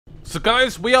So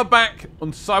guys, we are back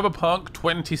on Cyberpunk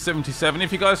 2077.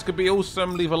 If you guys could be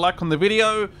awesome, leave a like on the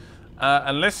video.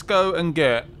 And let's go and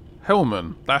get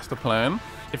HELLMAN. That's the plan.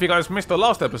 If you guys missed the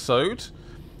last episode,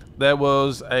 there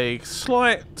was a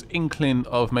slight inkling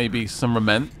of maybe some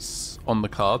romance on the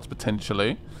cards,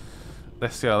 potentially.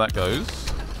 Let's see how that goes.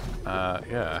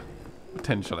 Yeah,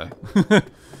 potentially.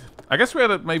 I guess we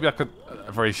had maybe like a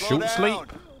very short sleep.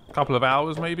 A couple of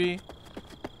hours, maybe.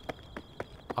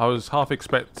 I was half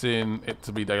expecting it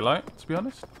to be daylight, to be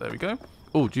honest. There we go.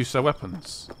 Oh, do you sell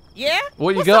weapons? Yeah?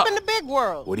 What you What's got? up in the big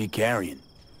world? What are you carrying?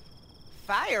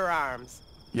 Firearms.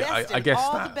 Yeah, Best I in guess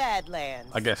all that. the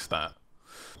Badlands. I guess that.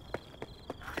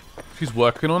 She's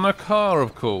working on her car,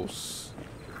 of course.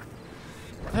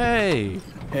 Hey.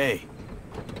 Hey.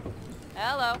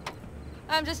 Hello.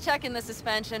 I'm just checking the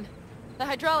suspension. The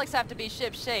hydraulics have to be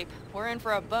ship shape. We're in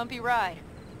for a bumpy ride.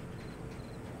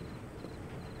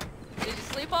 Did you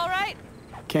sleep all right?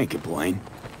 Can't complain.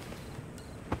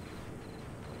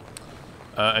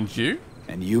 And you?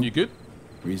 And you? You good?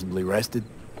 Reasonably rested?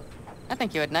 I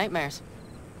think you had nightmares.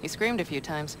 You screamed a few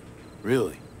times.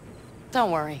 Really? Don't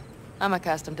worry. I'm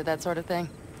accustomed to that sort of thing.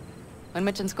 When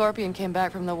Mitch and Scorpion came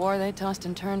back from the war, they tossed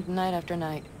and turned night after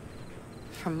night.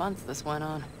 For months this went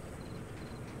on.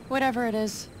 Whatever it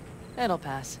is, it'll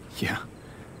pass. Yeah.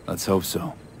 Let's hope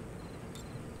so.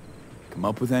 Come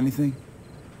up with anything?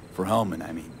 For HELLMAN,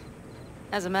 I mean.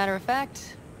 As a matter of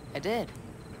fact, I did.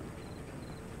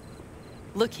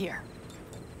 Look here.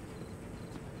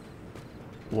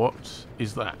 What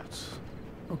is that?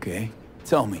 Okay.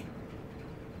 Tell me.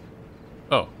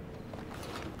 Oh.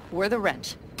 We're the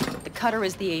wrench. The cutter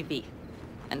is the AV.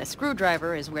 And the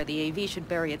screwdriver is where the AV should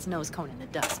bury its nose cone in the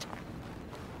dust.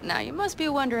 Now, you must be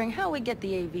wondering how we get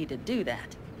the AV to do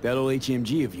that. That old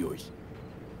HMG of yours.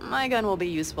 My gun will be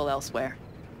useful elsewhere.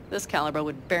 This caliber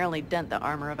would barely dent the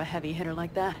armor of a heavy hitter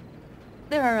like that.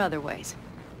 There are other ways.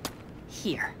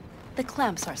 Here. The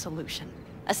clamps are solution.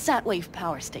 A sat-wave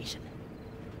power station.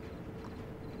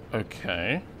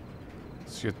 Okay.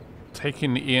 So you're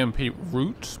taking the EMP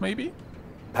route, maybe?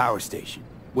 Power station.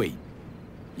 Wait.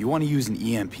 You want to use an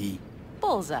EMP?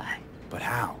 Bullseye. But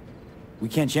how? We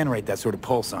can't generate that sort of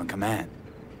pulse on command.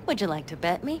 Would you like to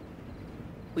bet me?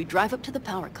 We drive up to the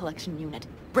power collection unit,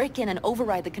 break in and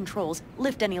override the controls,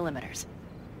 lift any limiters.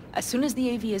 As soon as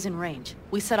the AV is in range,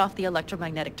 we set off the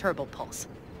electromagnetic turbo pulse.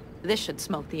 This should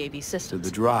smoke the AV So systems.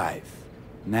 the drive,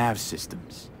 nav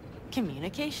systems.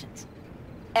 Communications.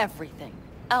 Everything.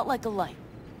 Out like a light.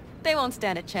 They won't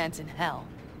stand a chance in hell.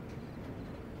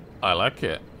 I like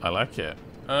it. I like it.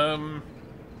 Yeah,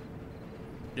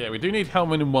 we do need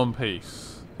HELLMAN in one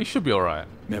piece. He should be alright.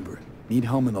 Remember, need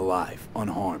HELLMAN alive,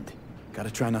 unharmed. Gotta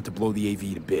try not to blow the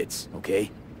AV to bits, okay?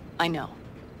 I know.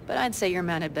 But I'd say your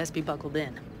man had best be buckled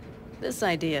in. This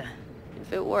idea,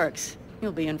 if it works,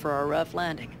 you'll be in for a rough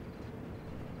landing.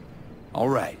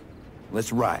 Alright,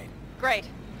 let's ride. Great.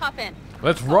 Hop in.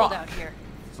 Let's Cold rock. out here.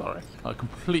 Sorry, I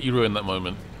completely ruined that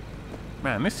moment.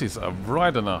 Man, this is a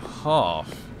ride and a half.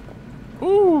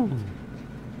 Ooh.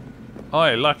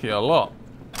 I like it a lot.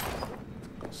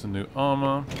 Got some new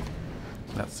armor.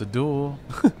 That's the door.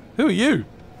 Who are you?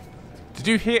 Did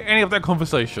you hear any of that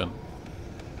conversation?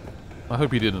 I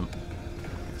hope you didn't.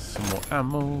 Some more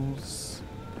ammos.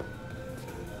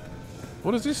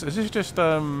 What is this? Is this just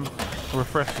a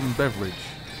refreshing beverage?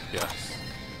 Yes.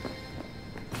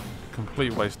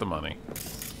 Complete waste of money.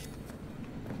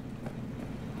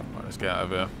 Right, let's get out of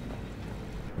here.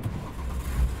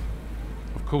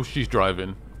 Of course she's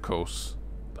driving. Of course.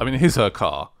 I mean, here's her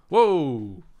car.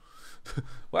 Whoa!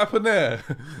 What happened there?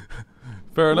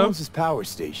 Fair Who enough. owns this power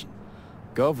station?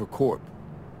 Gov or Corp?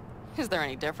 Is there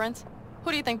any difference?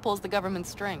 Who do you think pulls the government's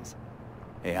strings?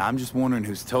 Hey, I'm just wondering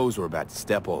whose toes we're about to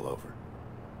step all over.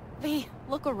 V,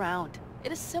 look around.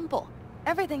 It is simple.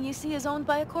 Everything you see is owned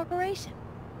by a corporation.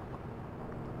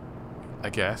 I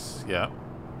guess, yeah.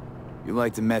 You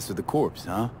like to mess with the corpse,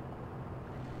 huh?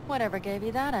 Whatever gave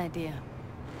you that idea?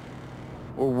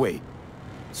 Or wait,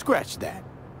 scratch that.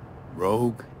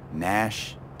 Rogue,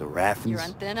 Nash, the Raffins. You're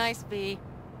on thin ice, V.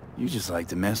 You just like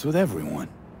to mess with everyone.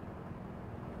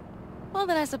 Well,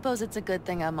 then I suppose it's a good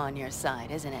thing I'm on your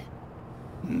side, isn't it?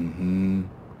 Mm-hmm.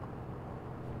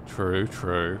 True,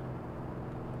 true.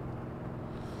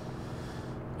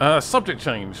 Subject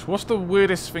change. What's the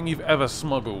weirdest thing you've ever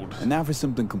smuggled? And now for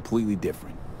something completely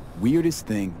different. Weirdest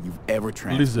thing you've ever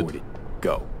transported.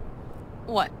 Go.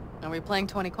 What? Are we playing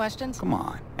 20 questions? Come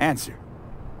on, answer.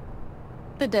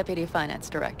 The Deputy Finance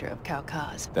Director of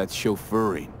Kaukaz. That's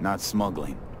chauffeuring, not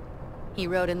smuggling. He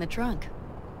rode in the trunk.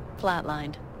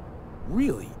 Flatlined.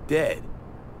 Really? Dead?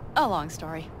 A long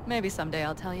story. Maybe someday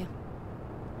I'll tell you.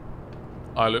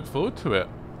 I look forward to it.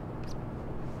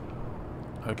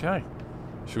 Okay.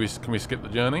 Can we skip the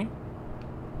journey?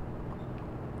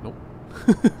 Nope.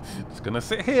 Just gonna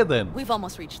sit here then. We've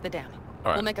almost reached the dam. All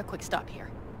right. We'll make a quick stop here.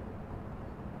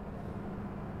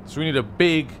 So we need a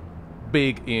big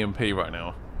EMP right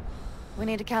now. We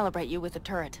need to calibrate you with the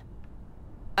turret.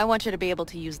 I want you to be able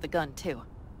to use the gun, too.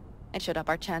 It should up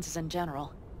our chances in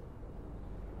general.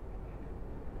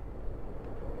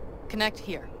 Connect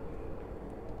here.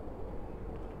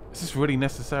 Is this really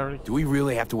necessary? Do we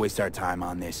really have to waste our time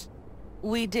on this?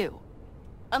 We do.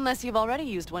 Unless you've already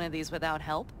used one of these without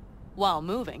help, while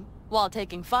moving, while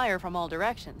taking fire from all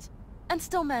directions, and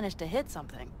still managed to hit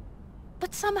something.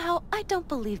 But somehow, I don't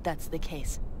believe that's the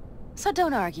case. So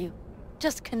don't argue.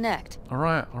 Just connect.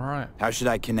 Alright, alright. How should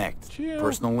I connect? Chill.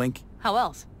 Personal link? How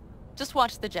else? Just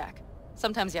watch the jack.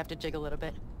 Sometimes you have to jiggle it a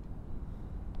bit.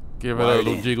 Give it a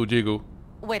little jiggle.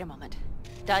 Wait a moment.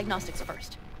 Diagnostics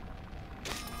first.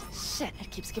 Shit, it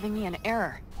keeps giving me an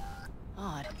error.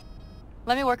 Odd.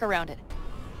 Let me work around it.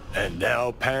 And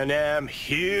now, Pan Am,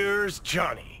 here's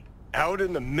Johnny. Out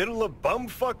in the middle of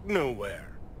bumfuck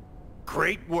nowhere.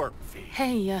 Great work, V.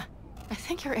 Hey, I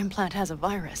think your implant has a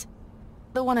virus.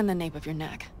 The one in the nape of your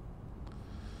neck.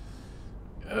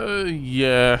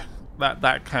 Yeah.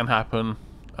 That can happen.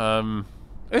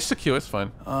 It's secure, it's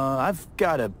fine. I've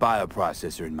got a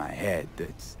bioprocessor in my head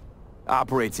that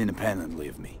operates independently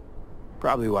of me.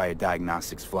 Probably why your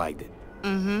diagnostics flagged it.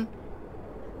 Mm-hmm.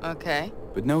 Okay.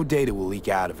 But no data will leak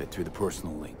out of it through the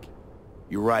personal link.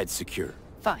 Your ride's secure.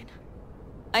 Fine.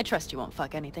 I trust you won't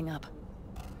fuck anything up.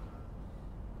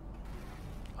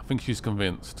 I think she's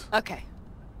convinced. Okay.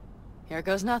 Here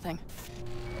goes nothing.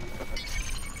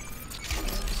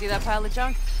 See that pile of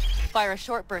junk? Fire a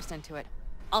short burst into it.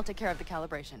 I'll take care of the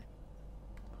calibration.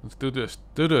 Let's do this.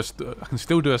 I can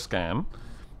still do a scan.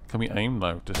 Can we aim?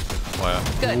 No, just fire.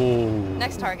 Good. Whoa.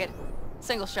 Next target.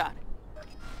 Single shot.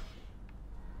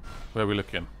 Where are we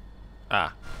looking?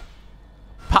 Ah.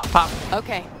 Pop, pop.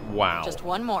 Okay. Wow. Just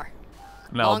one more.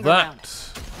 Now Longer that round.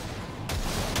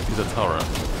 is a turret.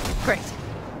 Great.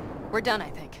 We're done, I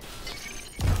think.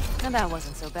 Now that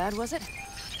wasn't so bad, was it?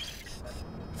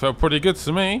 Felt pretty good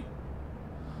to me.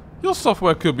 Your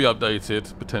software could be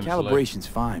updated, potentially. Calibration's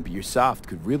fine, but your soft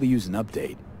could really use an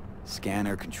update.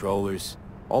 Scanner, controllers,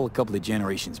 all a couple of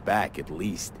generations back at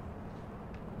least.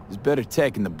 There's better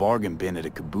tech in the bargain bin at a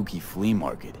kabuki flea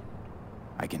market.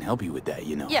 I can help you with that,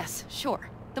 you know. Yes, sure.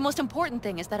 The most important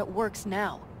thing is that it works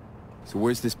now. So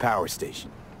where's this power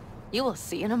station? You will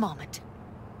see in a moment.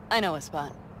 I know a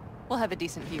spot. We'll have a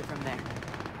decent view from there.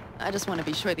 I just want to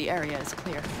be sure the area is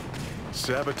clear.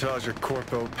 Sabotage a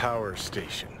Corpo power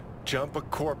station. Jump a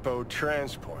Corpo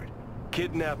transport.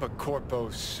 Kidnap a Corpo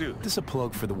suit. Is this a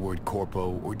plug for the word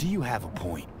corpo, or do you have a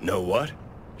point? Know what?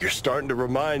 You're starting to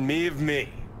remind me of me.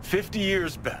 50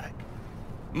 years back.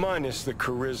 Minus the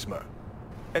charisma.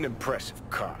 An impressive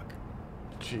cock.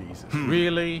 Jesus.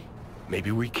 Really?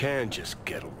 Maybe we can just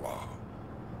get along.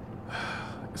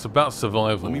 It's about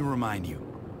survival. Let me remind you,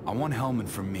 I want Hellman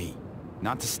from me,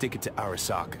 not to stick it to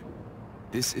Arasaka.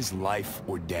 This is life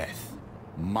or death.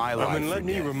 My life or death. Let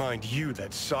me remind you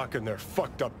that Sokka and their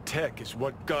fucked up tech is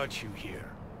what got you here.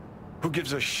 Who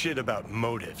gives a shit about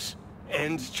motives?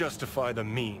 Ends justify the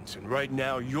means, and right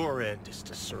now your end is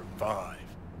to survive.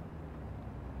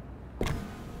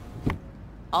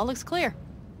 All looks clear.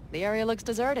 The area looks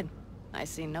deserted. I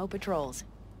see no patrols.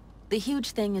 The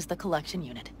huge thing is the collection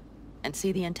unit. And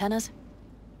see the antennas?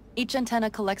 Each antenna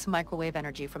collects microwave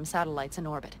energy from satellites in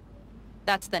orbit.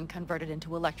 That's then converted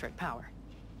into electric power.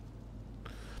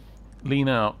 Lean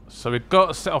out. So we've got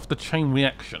to set off the chain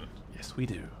reaction. Yes, we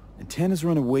do. Antennas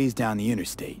run a ways down the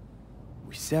interstate.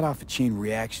 We set off a chain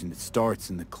reaction that starts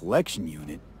in the collection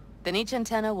unit. Then each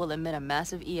antenna will emit a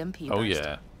massive EMP burst. Oh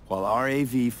yeah. While our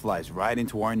AV flies right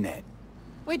into our net.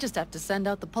 We just have to send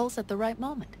out the pulse at the right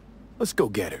moment. Let's go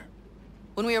get her.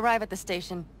 When we arrive at the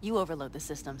station, you overload the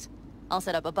systems. I'll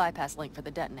set up a bypass link for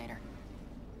the detonator.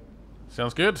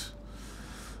 Sounds good.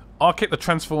 I'll kick the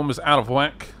transformers out of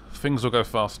whack. Things will go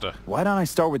faster. Why don't I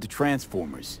start with the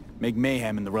transformers? Make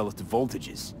mayhem in the relative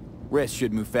voltages. Rest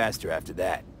should move faster after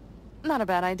that. Not a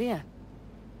bad idea.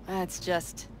 It's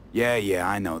just... Yeah,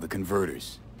 I know, the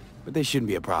converters. But they shouldn't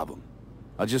be a problem.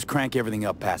 I'll just crank everything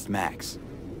up past max.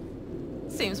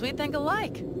 Seems we think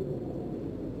alike.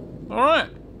 Alright.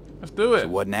 Let's do it. So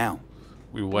what now?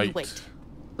 We wait.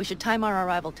 We should time our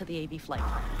arrival to the AV flight.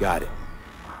 Got it.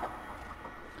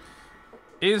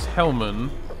 Is Hellman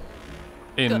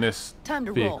in Good. this Time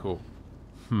to vehicle?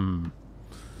 Done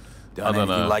I don't anything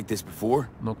know. like this before?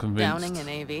 Not convinced. Downing an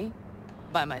AV?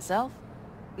 By myself?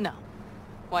 No.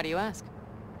 Why do you ask?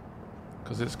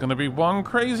 Because it's going to be one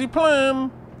crazy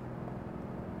plan.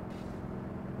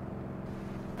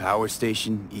 Power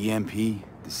station, EMP,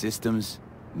 the systems,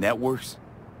 networks.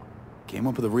 Came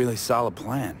up with a really solid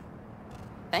plan.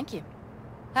 Thank you.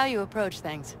 How you approach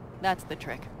things, that's the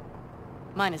trick.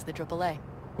 Mine is the AAA.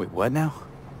 Wait, what now?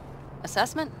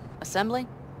 Assessment, assembly,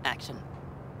 action.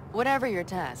 Whatever your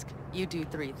task, you do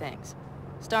 3 things.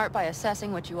 Start by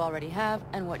assessing what you already have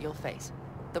and what you'll face.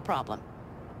 The problem.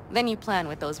 Then you plan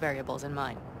with those variables in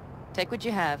mind. Take what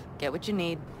you have, get what you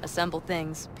need, assemble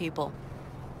things, people.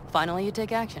 Finally, you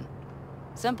take action.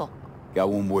 Simple. Got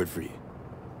one word for you.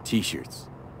 T-shirts.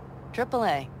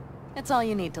 AAA. It's all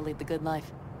you need to lead the good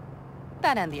life.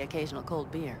 That and the occasional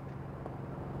cold beer.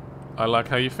 I like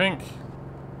how you think.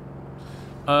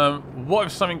 What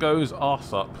if something goes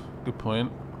arse up? Good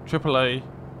point. AAA.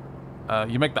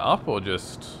 You make that up or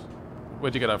just...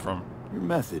 Where'd you get that from? Your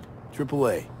method.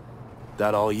 AAA.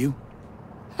 That all you?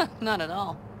 Not at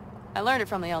all. I learned it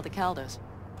from the Aldecaldos.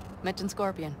 Mitch and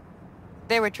Scorpion.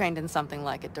 They were trained in something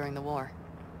like it during the war.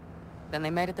 Then they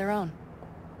made it their own.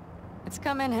 It's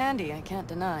come in handy, I can't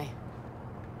deny.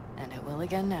 And it will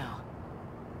again now.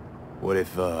 What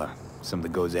if,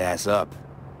 something goes ass up?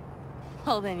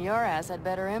 Well, then your ass had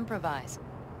better improvise.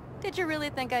 Did you really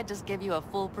think I'd just give you a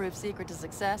foolproof secret to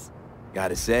success?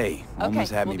 Gotta say,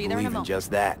 almost had we'll me be there in a believing moment.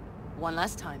 just that. One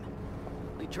last time.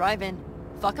 We drive in,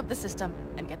 fuck up the system,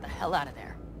 and get the hell out of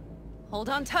there. Hold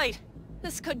on tight.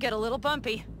 This could get a little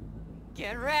bumpy.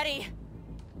 Get ready.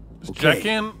 Just Okay. check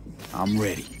in. I'm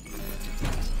ready.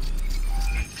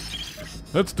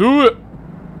 Let's do it.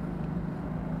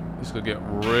 This could get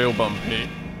real bumpy.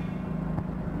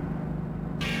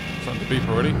 Starting to beep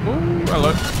already. Ooh,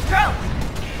 hello.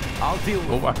 Drones! I'll deal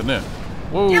Oh, with what happened there?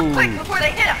 Whoa. Deal quick before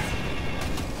they hit us!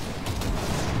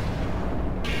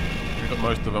 We got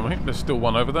most of them. I think there's still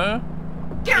one over there.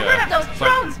 Get rid of those It's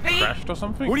drones, like V! crashed or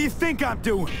something? What do you think I'm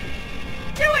doing?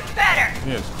 Do it better!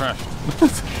 Yeah, it's crashed.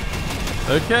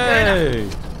 Okay.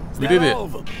 We did it. All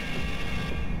of them?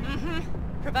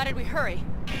 Mm-hmm. Provided we hurry.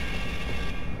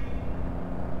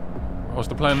 What's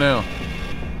the plan now?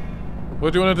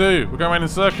 What do you want to do? We're going around in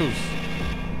circles.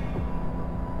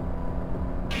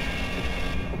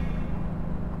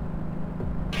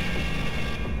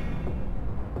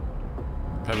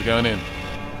 Okay, we're going in.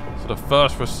 So the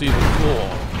first receiver floor.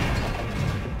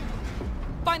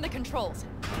 Find the controls.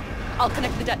 I'll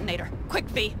connect the detonator. Quick,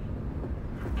 V.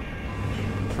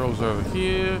 Controls over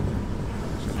here.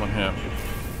 There's one here.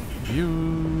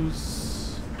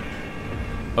 Use.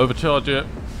 Overcharge it.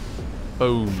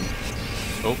 Boom.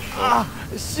 Oh, Ah,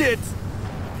 shit!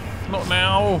 not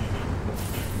now.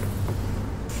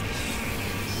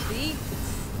 V?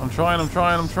 I'm trying. I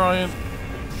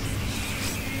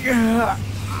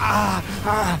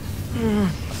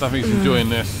don't think he's enjoying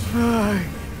this.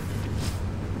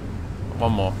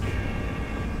 One more.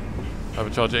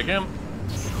 Overcharge it again.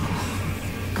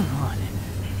 Come on.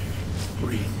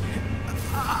 Breathe.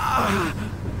 Ah,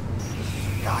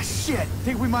 shit!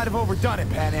 Think we might have overdone it,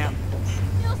 Pan Am.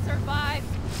 You'll survive.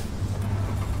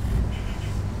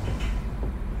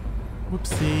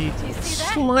 Whoopsie. Do you see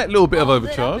that? Slight little bit of All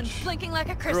lit up and overcharge. blinking like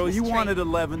a Christmas Girl, you tree. wanted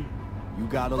 11. You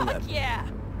got 11. Fuck yeah.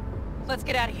 Let's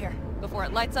get out of here before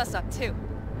it lights us up too.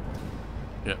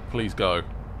 Yeah, please go.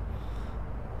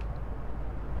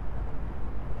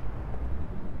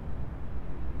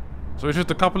 So it's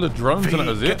just a couple of drones and that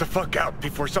was Get it? the fuck out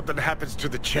before something happens to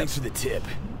the chip. Thanks for the tip.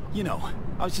 You know,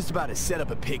 I was just about to set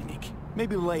up a picnic.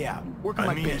 Maybe lay out. Work on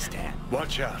my base tan.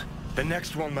 Watch out. The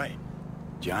next one might.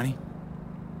 Johnny?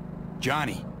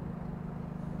 Johnny.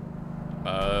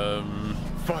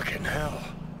 Fucking hell.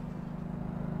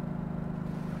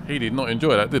 He did not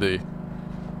enjoy that, did he?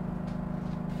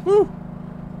 Woo!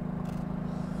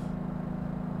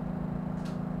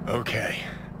 Okay.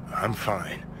 I'm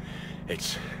fine.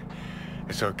 It's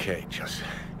okay, just...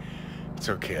 It's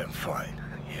okay, I'm fine.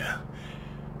 Yeah.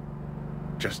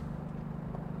 Just...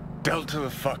 Delta the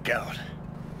fuck out.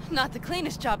 Not the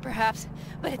cleanest job, perhaps,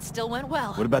 but it still went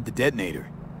well. What about the detonator?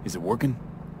 Is it working?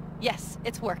 Yes,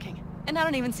 it's working. And I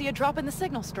don't even see a drop in the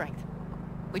signal strength.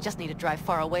 We just need to drive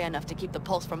far away enough to keep the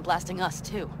pulse from blasting us,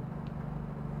 too.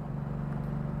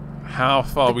 How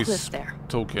far are The we cliff there.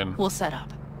 talking? We'll set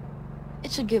up.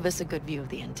 It should give us a good view of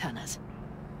the antennas.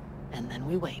 And then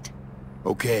we wait.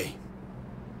 Okay.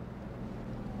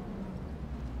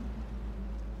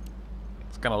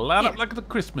 It's gonna light up Here. like the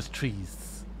Christmas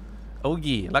trees. Oh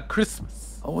yeah, like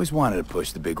Christmas. Always wanted to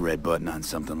push the big red button on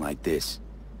something like this.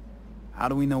 How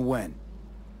do we know when?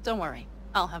 Don't worry,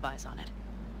 I'll have eyes on it.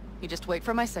 You just wait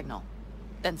for my signal,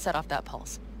 then set off that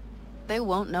pulse. They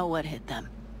won't know what hit them.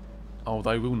 Oh,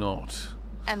 they will not.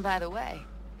 And by the way,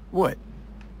 What?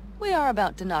 We are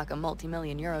about to knock a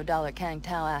multi-million euro dollar Kang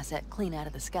Tao asset clean out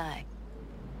of the sky.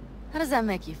 How does that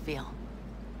make you feel?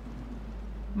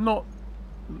 Not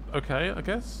okay, I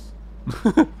guess.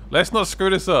 Let's not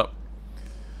screw this up.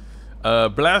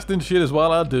 Blasting shit is what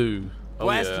I do. Oh,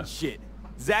 Blasting yeah. shit.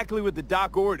 Exactly what the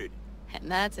doc ordered. And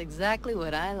that's exactly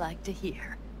what I like to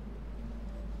hear.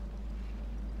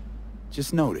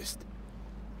 Just noticed.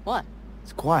 What?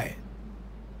 It's quiet.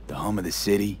 The hum of the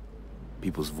city,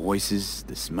 people's voices,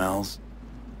 the smells.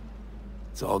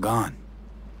 It's all gone.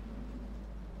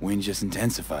 Wind just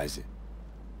intensifies it.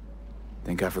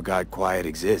 Think I forgot quiet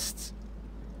exists.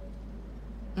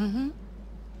 Mm-hmm.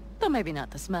 Though maybe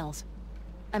not the smells.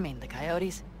 I mean, the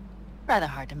coyotes. Rather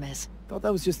hard to miss. Thought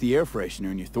that was just the air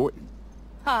freshener in your Thornton.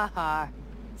 Ha ha.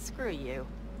 Screw you.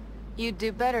 You'd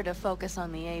do better to focus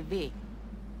on the AV.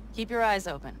 Keep your eyes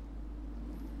open.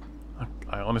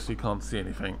 I honestly can't see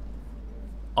anything.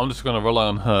 I'm just gonna rely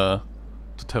on her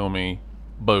to tell me,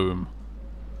 boom.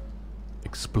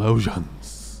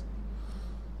 Explosions.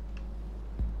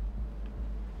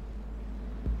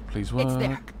 Please work. It's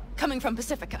there. Coming from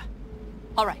Pacifica.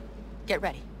 Alright. Get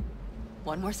ready.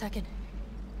 One more second.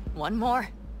 One more.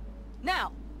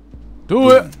 Now! Do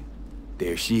it!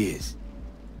 There she is.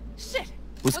 Shit!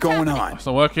 What's going happening? on? It's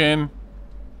not working.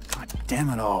 God damn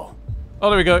it all. Oh,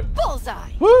 there we go.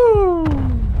 Bullseye! Woo!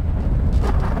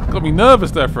 Got me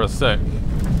nervous there for a sec.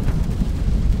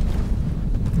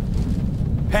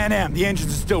 Pan Am, the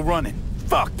engines are still running.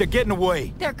 Fuck, they're getting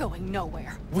away. They're going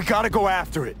nowhere. We gotta go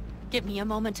after it. Give me a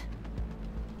moment.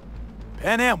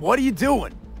 Pan Am, what are you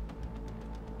doing?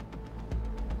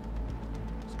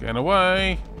 It's getting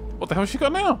away. What the hell has she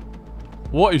got now?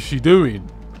 What is she doing?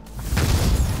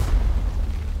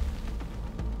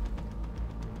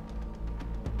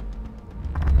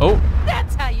 Oh,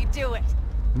 That's how you do it!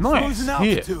 nice Losing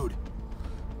hit. altitude.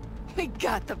 We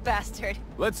got the bastard.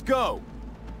 Let's go.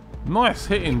 Nice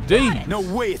hit indeed. No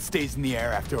way it stays in the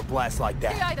air after a blast like We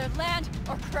that. either land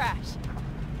or crash.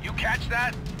 You catch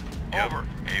that? Over.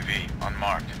 AV,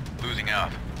 unmarked. Losing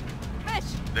out. Mitch!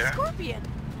 There? Scorpion!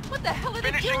 What the hell are they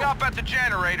Finishing doing? up at the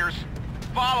generators.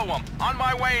 Follow them. On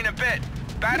my way in a bit.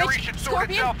 Battery Mitch, should sort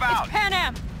Scorpion, itself out. It's Pan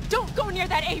Am! Don't go near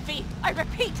that AV! I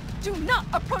repeat, do not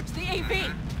approach the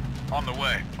AV! On the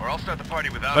way, or I'll start the party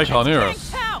without They you. can't hear Kang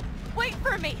us. Tao! Wait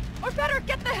for me! Or better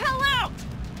get the hell out!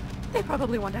 They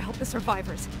probably want to help the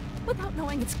survivors, without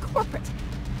knowing it's corporate.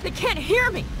 They can't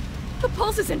hear me! The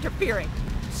pulse is interfering.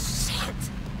 Shit!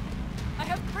 I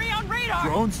have 3 on radar!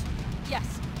 Drones?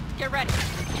 Yes. Get ready.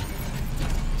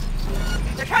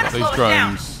 They're trying to These slow us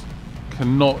down. drones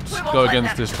cannot We won't go let against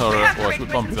them. this We turret, have to or it's a break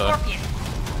bit bumpy away though. from Scorpion.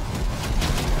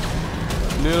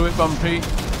 A little bit bumpy.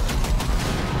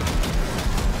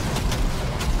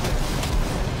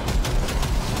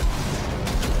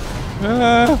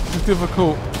 It's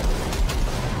difficult.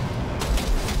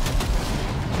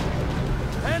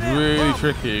 Really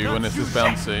tricky when this is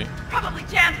bouncy. Probably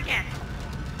jammed again.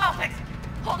 I'll fix it.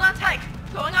 Hold on tight.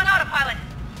 Going on autopilot.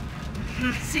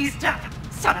 Seized up.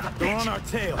 Son of a They're on bitch. our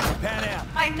tail. Pan Am.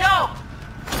 I know.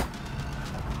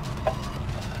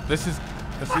 This isn't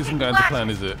Fucking going to latch. plan,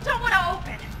 is it? Don't want to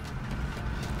open.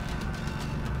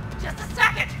 Just a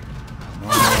second.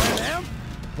 Pan Am?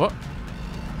 What?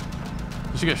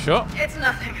 Did she get shot? It's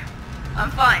nothing. I'm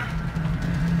fine.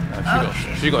 No,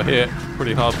 she got hit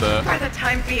pretty hard there. For the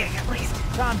time being, at least.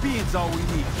 Time being's all we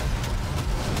need.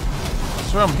 I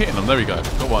swear I'm hitting them. There we go.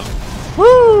 Got one.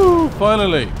 Woo!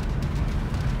 Finally.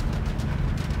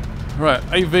 Right,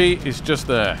 AV is just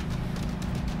there.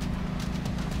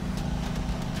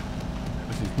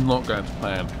 This is not going to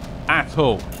plan at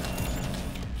all.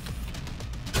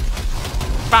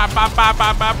 Bap, bap, bap,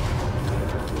 bap, bap.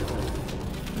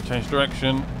 Change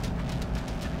direction.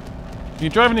 Can you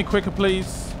drive any quicker,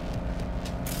 please?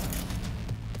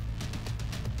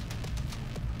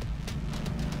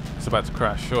 It's about to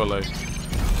crash, surely.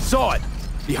 Saw it.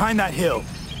 Behind that hill.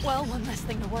 Well, one less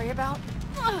thing to worry about.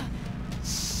 Ugh,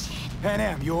 Pan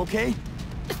Am, you okay?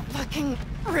 fucking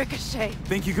ricochet.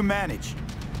 Think you can manage?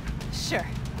 Sure.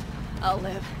 I'll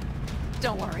live.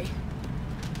 Don't worry.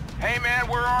 Hey man,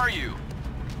 where are you?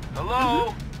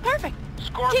 Hello? Perfect.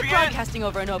 Scorpion? Keep broadcasting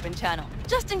over an open channel,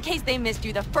 just in case they missed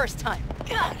you the first time.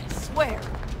 God, I swear.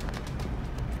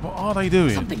 What are they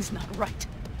doing? Something's not right.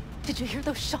 Did you hear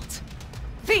those shots?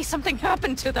 V, something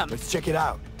happened to them. Let's check it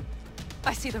out.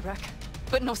 I see the wreck,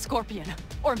 but no Scorpion.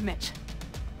 Or Mitch.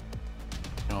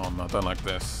 Oh no, I don't like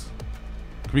this.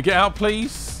 Can we get out,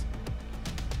 please?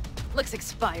 Looks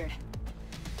expired.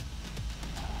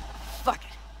 Fuck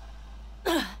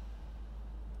it.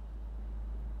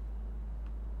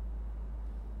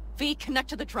 V, connect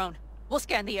to the drone. We'll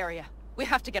scan the area. We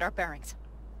have to get our bearings.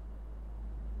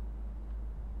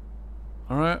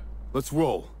 Alright. Let's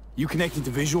roll. You connecting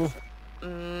to visual?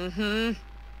 Mm-hmm.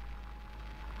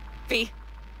 V,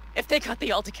 if they got the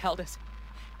Aldecaldas,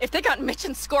 if they got Mitch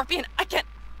and Scorpion, I don't...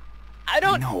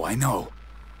 I know.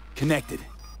 Connected.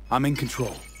 I'm in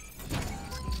control.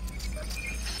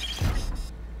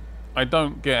 I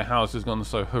don't get how this has gone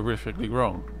so horrifically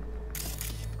wrong.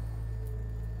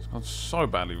 It's gone so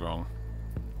badly wrong.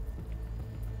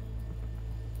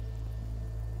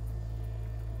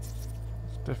 It's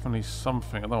definitely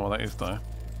something. I don't know what that is though.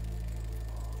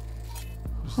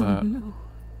 What's that?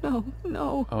 No.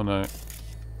 Oh no.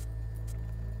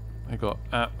 They got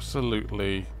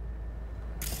absolutely,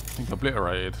 I think,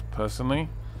 obliterated, personally.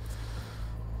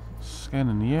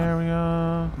 Scanning the area.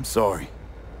 I'm sorry.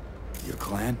 Your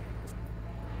clan?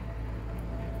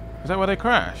 Is that where they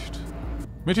crashed?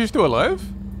 Mitch is still alive?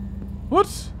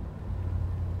 What?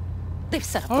 They've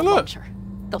set up Oh, the look. launcher.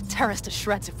 They'll tear us to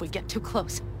shreds if we get too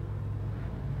close.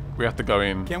 We have to go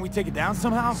in Can we take it down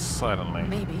somehow? silently.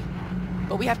 Maybe.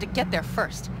 But we have to get there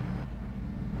first.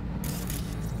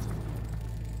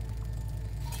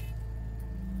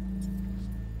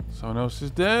 Someone else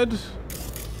is dead.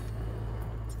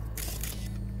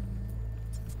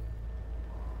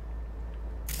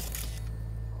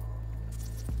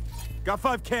 Got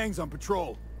 5 Kangs on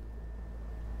patrol.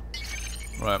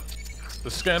 Right.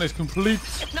 The scan is complete.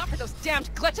 If not for those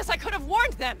damned glitches, I could have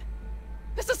warned them!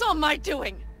 This is all my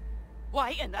doing!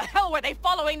 Why in the hell were they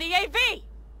following the AV?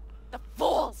 The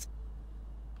fools!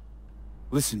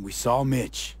 Listen, we saw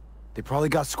Mitch. They probably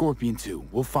got Scorpion too.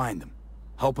 We'll find them.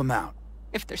 Help them out.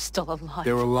 If they're still alive.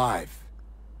 They're alive.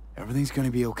 Everything's gonna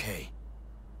be okay.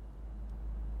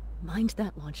 Mind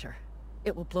that launcher.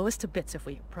 It will blow us to bits if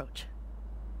we approach.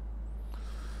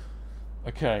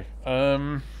 Okay.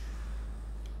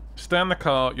 Stay in the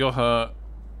car. You're hurt.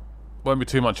 Won't be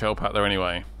too much help out there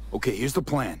anyway. Okay, here's the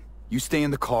plan. You stay in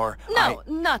the car. No,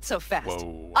 not so fast.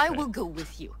 Whoa, I okay. will go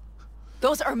with you.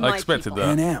 Those are my expected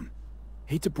people. that. Am.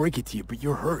 Hate to break it to you, but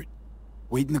you're hurt.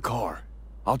 Wait in the car.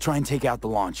 I'll try and take out the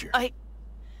launcher.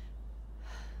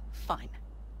 Fine.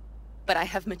 But I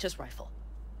have Mitch's rifle.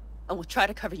 And we'll try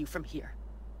to cover you from here.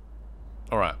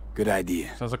 Alright. Good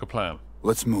idea. Sounds like a plan.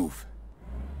 Let's move.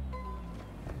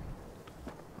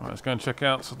 Alright, let's go and check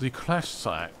out the crash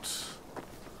site.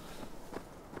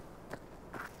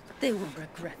 They will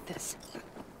regret this.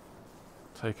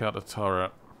 Take out the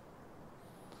turret.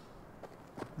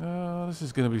 Oh, this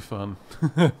is going to be fun.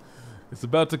 It's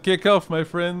about to kick off, my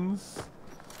friends.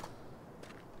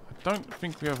 I don't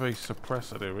think we have a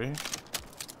suppressor, do we?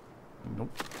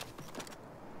 Nope.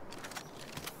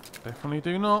 Definitely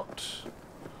do not.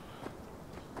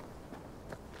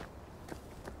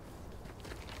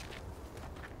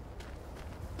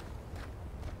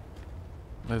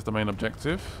 There's the main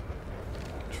objective.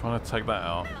 Trying to take that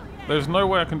out. There's no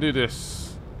way I can do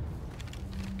this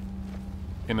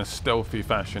in a stealthy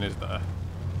fashion, is there?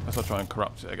 Unless I try and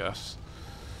corrupt it, I guess.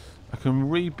 I can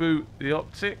reboot the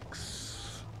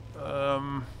optics.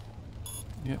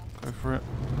 Yep, go for it.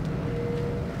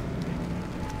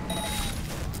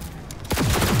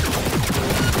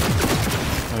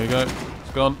 There you go.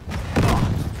 It's gone.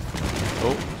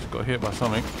 Oh, it's got hit by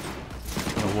something.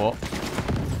 I don't know what.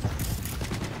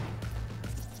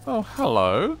 Oh,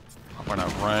 hello. I ran out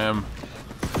of RAM.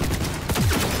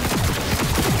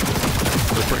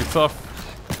 They're pretty tough.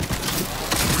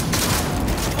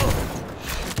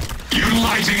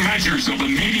 Utilizing measures of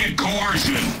immediate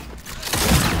coercion.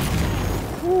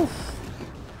 Oof.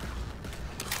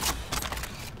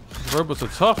 These robots are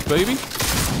tough, baby.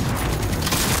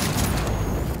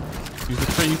 Use the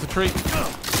tree, use the tree.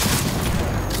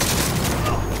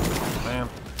 Man.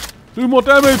 Do more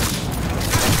damage!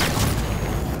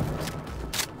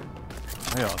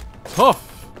 They are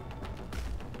tough.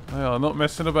 They are not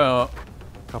messing about.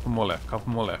 Couple more left, couple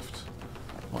more left.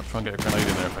 Might try and get a grenade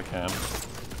in there if I can.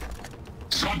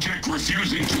 Subject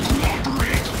refusing to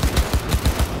cooperate.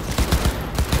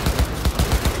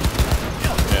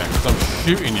 Yeah, because I'm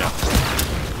shooting you.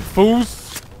 You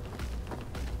fools!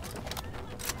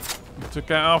 You took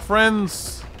out our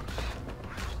friends.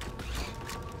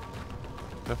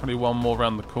 Definitely one more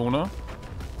around the corner.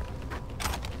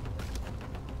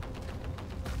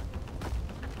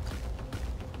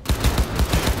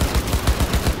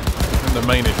 The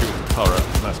main issue is the turret,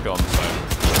 and that's gone, so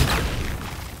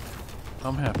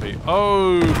I'm happy.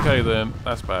 Okay then,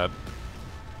 that's bad.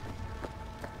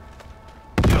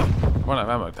 Run out of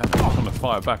ammo, damn it. I was trying to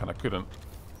fire back and I couldn't.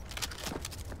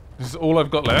 This is all I've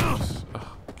got left. Ugh,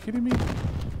 kidding me?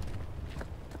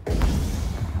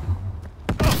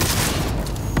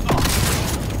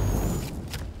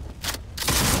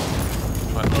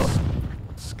 Trying to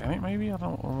Scan it, maybe? I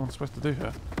don't know what I'm supposed to do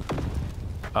here.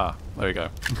 Ah, there we go.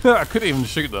 I couldn't even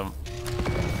shoot them.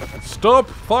 Stop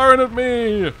firing at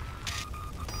me!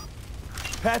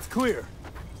 Path's clear.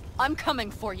 I'm coming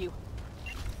for you.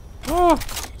 Oh.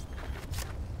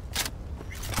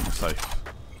 I'm safe.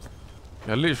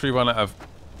 Yeah, I literally run out of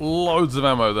loads of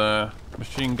ammo there.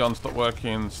 Machine gun stopped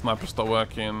working, sniper stopped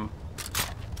working.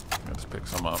 I'll just pick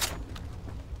some up.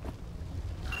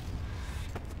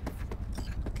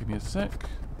 Give me a sec.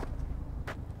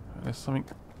 There's something.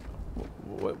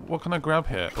 What can I grab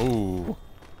here? Oh.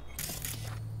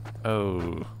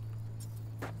 Oh.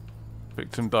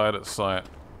 Victim died at site.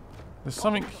 There's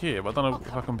something here, but I don't know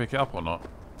if I can pick it up or not.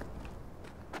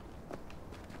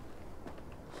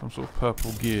 Some sort of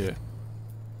purple gear.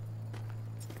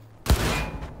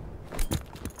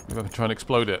 Maybe I can try and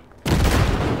explode it.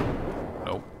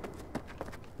 Nope.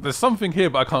 There's something here,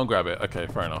 but I can't grab it. Okay,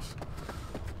 fair enough.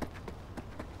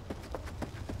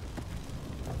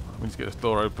 We need to get this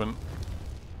door open.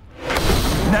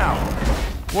 Now!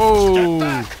 Whoa!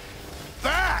 Back!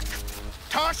 Back!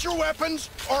 Toss your weapons,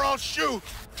 or I'll shoot!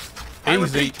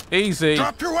 Easy, easy.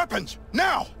 Drop your weapons,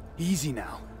 now! Easy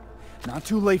now. Not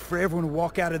too late for everyone to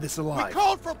walk out of this We alive.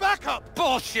 called for backup!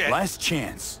 Bullshit! Last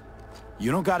chance. You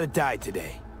don't gotta die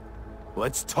today.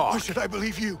 Let's Why talk. should I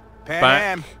believe you?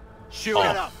 Back Shoot off.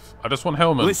 it up! I just want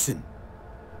Hellman. Listen.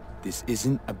 This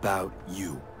isn't about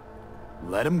you.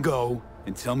 Let him go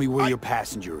and tell me where your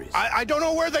passenger is. I don't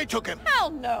know where they took him. Hell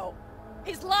no!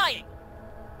 He's lying!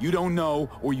 You don't know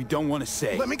or you don't want to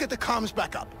say. Let me get the comms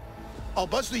back up. I'll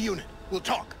buzz the unit. We'll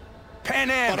talk. Pan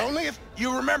Am, But only if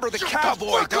you remember the Shut the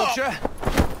cowboy, fuck don't up! you?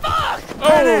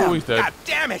 Oh, he's dead. God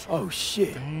damn it! Oh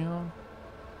shit. Damn.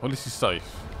 Well, this is safe.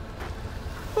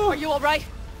 Are you alright?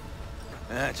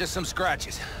 Just some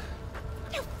scratches.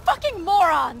 You fucking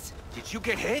morons! Did you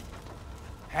get hit?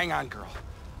 Hang on, girl.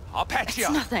 I'll patch you It's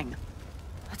up. nothing.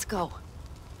 Let's go.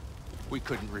 We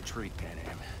couldn't retreat, Pan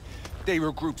Am. They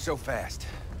regrouped so fast.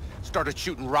 Started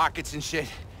shooting rockets and shit.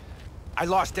 I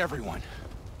lost everyone.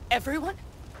 Everyone?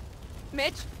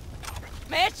 Mitch?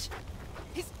 Mitch?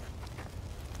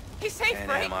 He's safe, Pan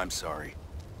right? Am, I'm sorry.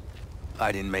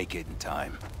 I didn't make it in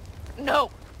time.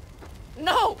 No!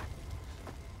 No!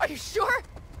 Are you sure?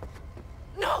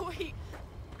 No,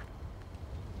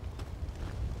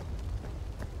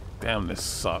 Damn, this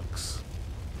sucks.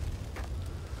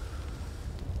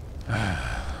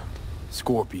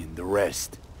 Scorpion, the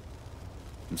rest.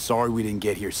 I'm sorry we didn't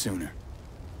get here sooner.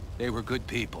 They were good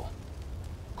people.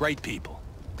 Great people.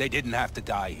 They didn't have to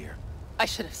die here. I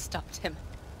should have stopped him.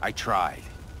 I tried.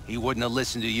 He wouldn't have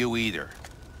listened to you either.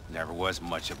 Never was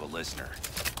much of a listener.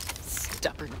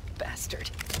 Stubborn bastard.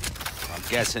 I'm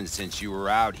guessing since you were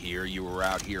out here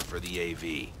for the AV.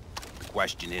 The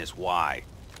question is, why?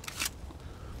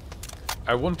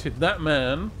 I wanted that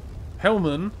man,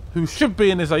 Hellman, who should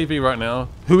be in his AV right now,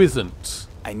 who isn't.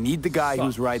 I need the guy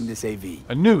who's riding this AV.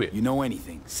 I knew it. You know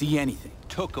anything, see anything.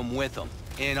 Took him with him.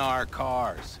 In our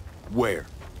cars. Where?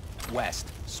 West.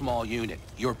 Small unit.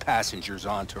 Your passenger's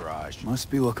entourage. Must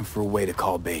be looking for a way to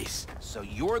call base. So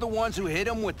you're the ones who hit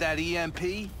him with that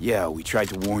EMP? Yeah, we tried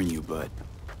to warn you, but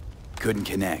couldn't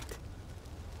connect.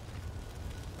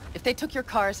 If they took your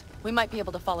cars, we might be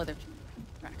able to follow their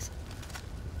tracks.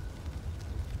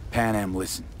 Pan Am,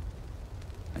 listen.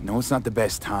 I know it's not the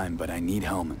best time, but I need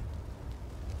Hellman.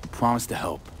 I promise to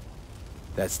help.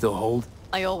 That still hold?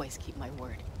 I always keep my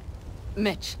word.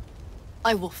 Mitch,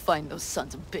 I will find those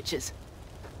sons of bitches.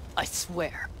 I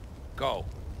swear. Go.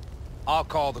 I'll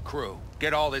call the crew.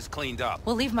 Get all this cleaned up.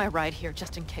 We'll leave my ride here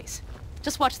just in case.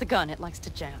 Just watch the gun, it likes to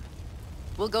jam.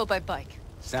 We'll go by bike.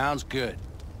 Sounds good.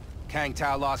 Kang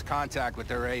Tao lost contact with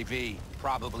their AV.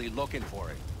 Probably looking for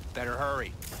it. Better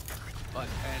hurry. But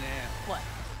Pan Am, What?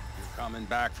 you're coming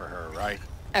back for her, right?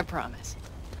 I promise.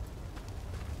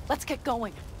 Let's get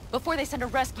going, before they send a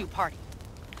rescue party.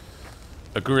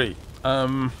 Agree.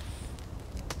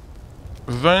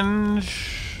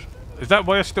 Revenge... Is that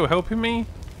why you're still helping me?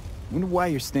 Wonder why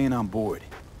you're staying on board.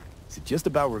 Is it just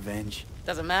about revenge?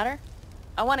 Doesn't matter.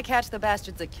 I want to catch the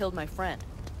bastards that killed my friend.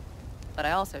 But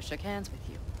I also shook hands with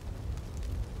you.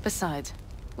 Besides,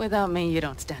 without me, you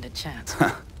don't stand a chance.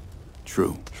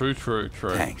 True. True, true,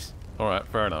 true. Thanks. Alright,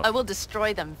 fair enough. I will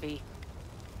destroy them, V.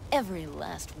 Every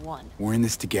last one. We're in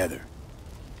this together.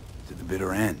 To the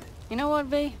bitter end. You know what,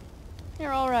 V?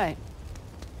 You're all right.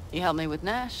 You helped me with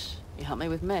Nash. You helped me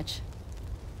with Mitch.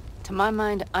 To my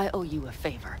mind, I owe you a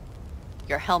favor.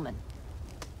 You're Hellman.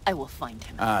 I will find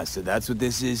him. Ah, so that's what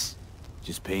this is?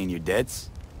 Just paying your debts?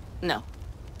 No.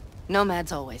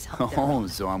 Nomads always help their own. Oh,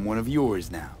 so I'm one of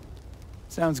yours now.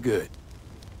 Sounds good.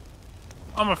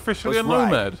 I'm officially Let's a ride.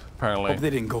 nomad, apparently. Hope they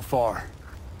didn't go far.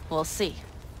 We'll see.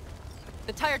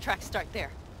 The tire tracks start there.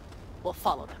 We'll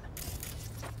follow them.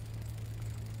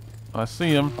 I see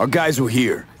him. Our guys were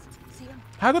here.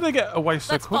 How did they get away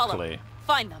so Let's follow. quickly?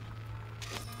 Find them.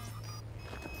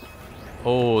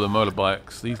 Oh, the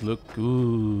motorbikes. These look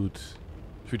good.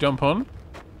 Should we jump on?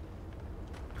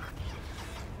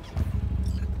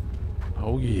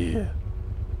 Oh yeah.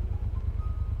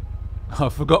 I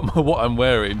forgot what I'm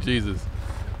wearing. Jesus.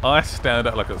 I stand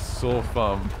out like a sore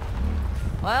thumb.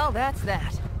 Well, that's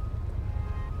that.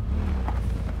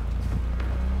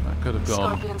 That could have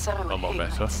gone Scorpion said I would a lot hate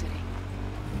better. Night City.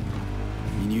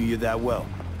 He knew you that well.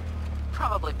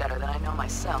 Probably better than I know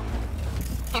myself.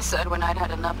 He said when I'd had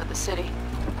enough of the city,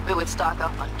 we would stock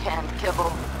up on canned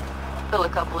kibble, fill a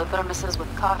couple of thermoses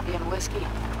with coffee and whiskey,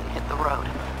 and hit the road.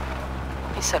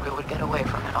 He said we would get away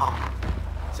from it all.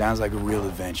 Sounds like a real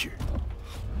adventure.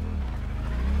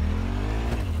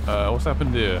 What's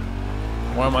happened here?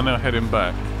 Why am I now heading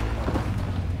back?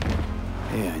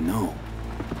 Hey, I know.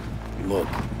 Look,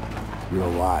 you're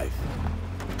alive.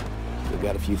 Still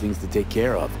got a few things to take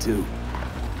care of, too.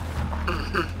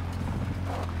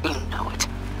 You know it.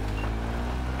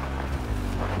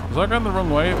 Was I going the wrong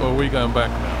way, or are we going back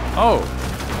now? Oh!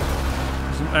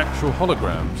 Some actual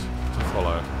holograms to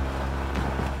follow.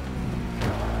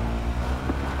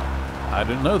 I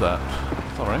didn't know that.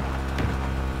 Sorry.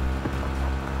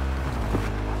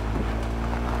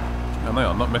 And they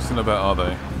are not messing about, are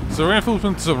they? So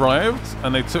reinforcements arrived,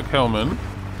 and they took HELLMAN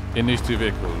in these two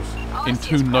vehicles. In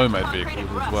two Nomad vehicles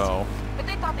as well. But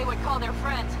they thought they would call their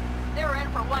friends. They were in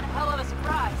for one hell of a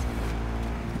surprise.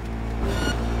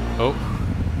 Oh.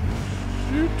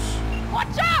 Shoot.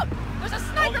 Watch out! There's a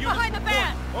sniper behind the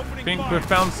van! I think we've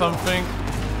found something.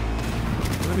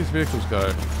 Where do these vehicles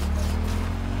go?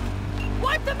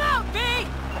 Wipe them out, V!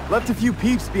 Left a few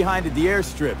peeps behind at the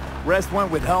airstrip. Rest went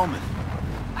with HELLMAN.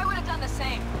 I would have done the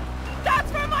same.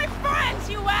 That's for my friends,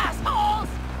 you assholes!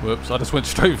 Whoops, I just went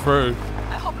straight through.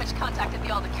 I hope Mitch contacted the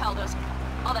Aldecaldos.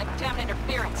 All that damn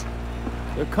interference.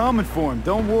 They're coming for him,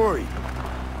 don't worry.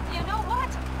 You know what?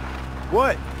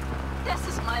 What? This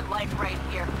is my life right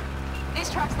here. These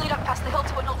tracks lead up past the hill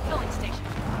to an old filling station.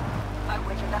 I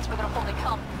wager that's where they're holding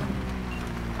HELLMAN.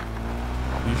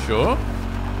 You sure?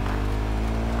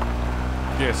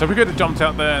 Yeah, so we could have jumped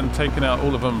out there and taken out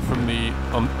all of them from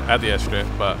at the airstrip,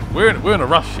 but we're in a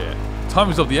rush here. Time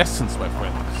is of the essence, my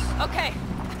friends. Okay.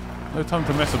 No time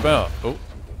to mess about. Oh.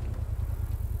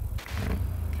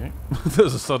 Okay.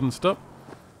 There's a sudden stop.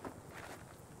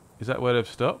 Is that where they've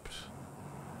stopped?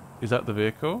 Is that the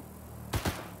vehicle?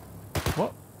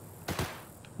 What?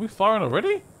 We firing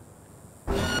already?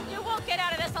 You won't get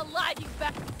out of this alive, you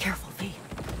bet. Careful, V.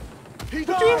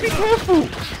 What do you mean be careful?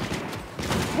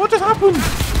 What just happened?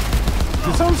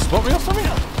 Did someone spot me or something?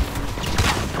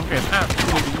 I'm getting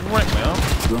absolutely wrecked now.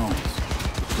 Drones.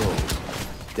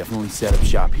 Patrols. Definitely set up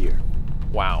shop here.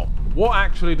 Wow. What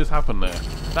actually just happened there?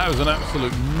 That was an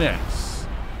absolute mess.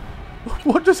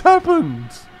 What just happened?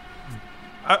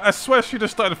 I swear she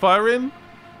just started firing.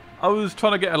 I was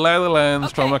trying to get a lay of the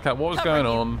lands, trying to work out what was going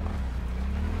on.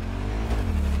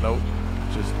 Nope.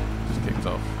 Just kicked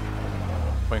off.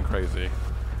 Went crazy.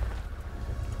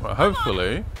 Well,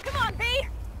 hopefully... Come on, V!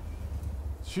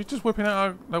 She's just whipping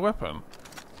out her weapon.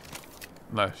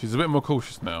 No, she's a bit more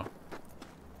cautious now.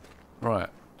 Right.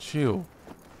 Chill.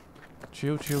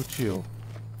 Chill, chill, chill.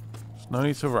 There's no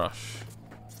need to rush.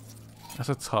 That's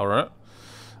a turret.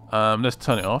 Let's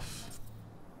turn it off.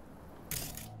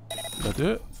 Did I do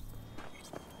it?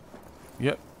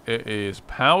 Yep, it is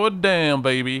powered down,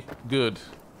 baby. Good.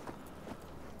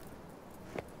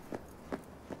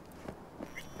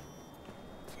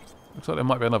 Looks like there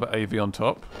might be another AV on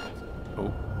top.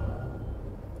 Oh.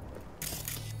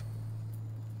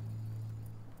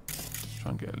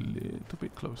 Try and get a little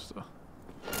bit closer.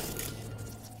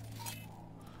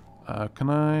 Can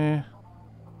I...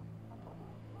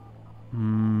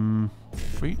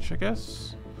 reach, I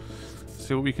guess?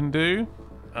 See what we can do.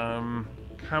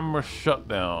 Camera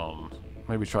shutdown.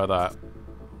 Maybe try that.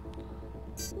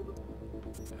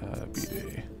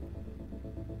 BD.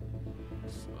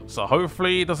 So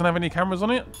hopefully it doesn't have any cameras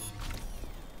on it.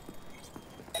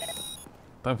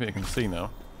 Don't think you can see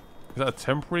now. Is that a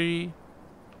temporary?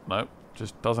 Nope.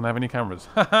 Just doesn't have any cameras.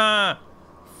 Haha!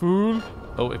 Fool!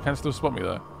 Oh, it can still spot me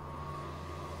though.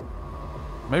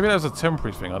 Maybe that was a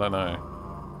temporary thing, I don't know.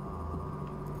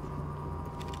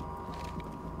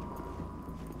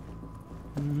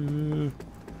 I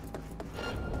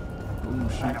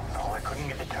don't know. I couldn't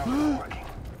get the terminal working.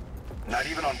 Not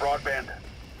even on broadband.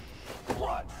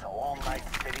 What? So all Night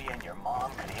City and your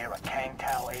mom could hear a Kang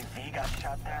Tao AV got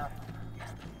shot down?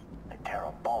 They tear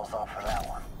our balls off for that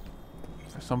one.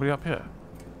 There's somebody up here.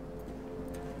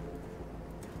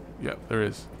 Yep, there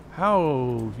is.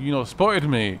 How you not spotted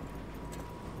me?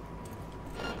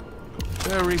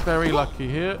 Very, very lucky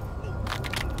here.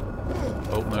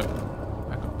 Oh no.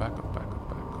 Back up, back up, back up,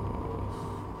 back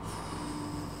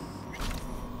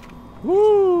up.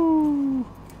 Woo!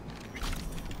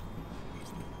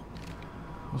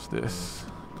 What's this?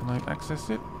 Can I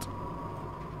access it?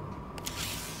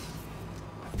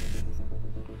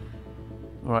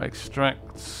 Alright, extract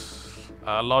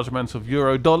large amounts of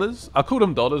euro dollars. I called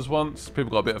them dollars once.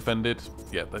 People got a bit offended.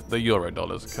 Yeah, they're euro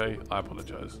dollars, okay? I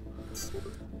apologize.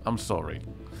 I'm sorry.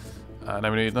 Now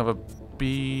we need another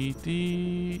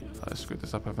BD. I screwed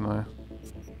this up, haven't I?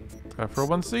 Let's go for a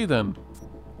 1C then.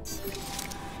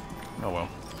 Oh well.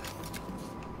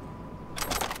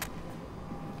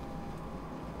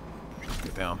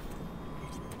 Get down.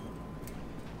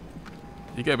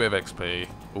 You get a bit of XP.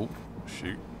 Oh,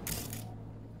 shoot.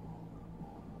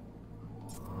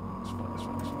 It's fine, it's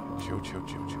fine, it's fine. Chill, chill,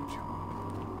 chill, chill, chill.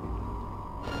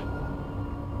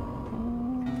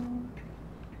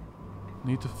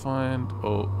 Need to find...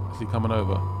 Oh, is he coming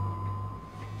over?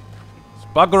 Let's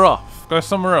bugger off. Go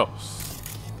somewhere else.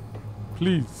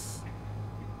 Please.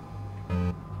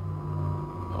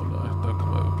 Oh no, don't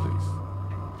come over, please.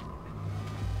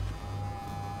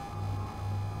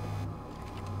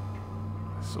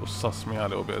 This sort of sussed me out a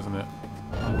little bit, isn't it?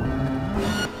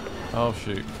 Oh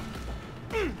shoot.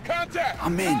 Contact!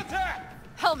 I'm in.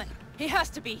 Contact! Hellman, he has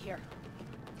to be here.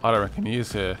 I don't reckon he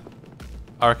is here.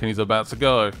 I reckon he's about to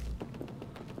go.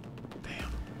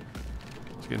 Damn.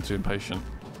 He's getting too impatient.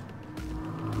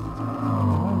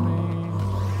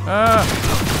 Ah!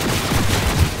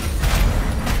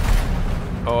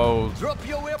 Oh. Drop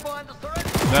your weapon and surrender.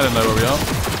 I don't know where we are.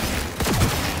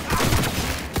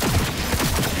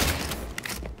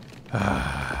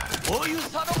 Oh, you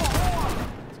son of a whore!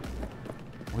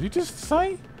 What did you just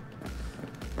say?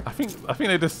 I think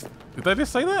they just... Did they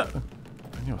just say that? Man,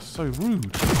 you're so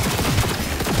rude.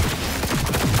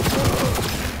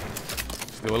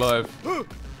 Still alive. You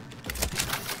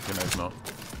know he's not.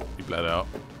 He bled out.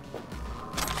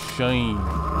 Shame.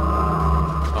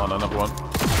 Oh no, another one.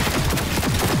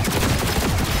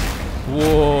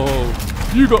 Whoa.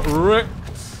 You got wrecked.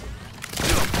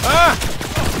 Ah!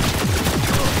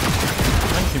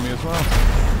 Thanking me as well.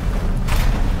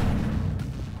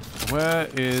 Where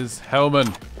is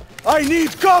Hellman? I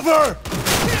need cover!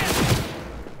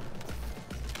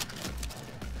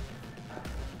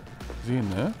 Is he in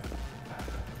there?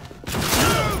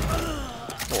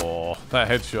 Oh, that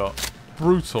headshot.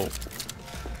 Brutal.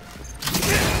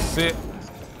 Sit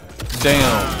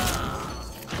down.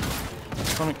 There's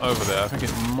something over there. I think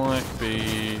it might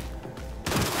be...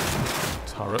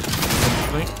 turret,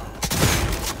 potentially.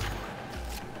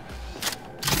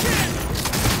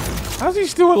 How's he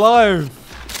still alive?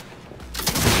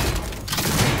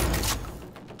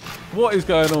 What is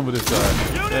going on with this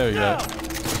guy? There we go.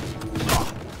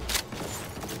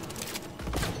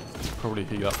 Probably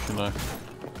heat up, shouldn't I?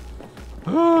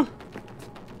 Ah.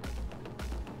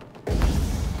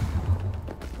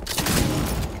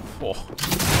 Oh.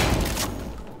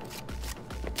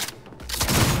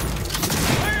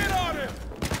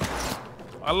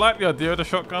 I like the idea of the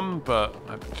shotgun, but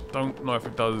I don't know if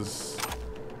it does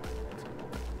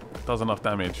enough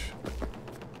damage.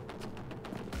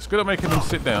 It's good at making them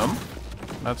sit down.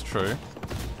 That's true.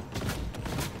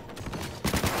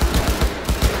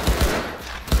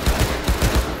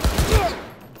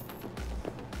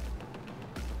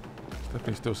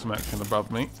 Definitely still some action above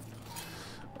me.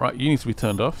 Right, you need to be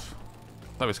turned off.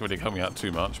 That was really helping me out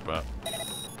too much, but...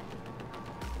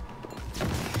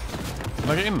 Can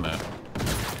I get in there?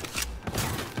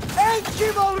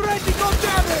 Engine already got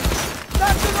damage!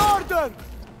 That's an order!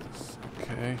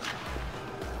 Okay.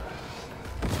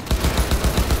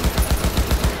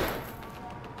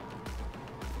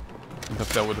 I think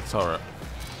I've dealt with the turret.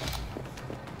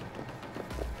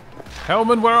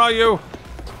 Hellman, where are you?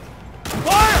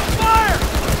 Fire! Fire!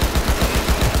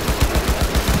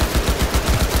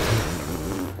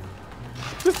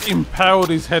 Just impaled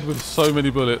his head with so many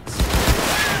bullets.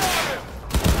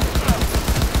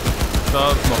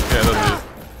 Does not care, does he?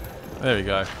 There we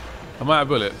go. I'm out of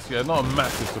bullets. Yeah, not a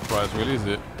massive surprise, really, is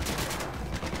it?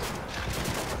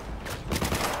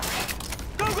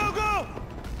 Go, go, go!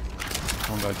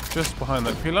 One guy just behind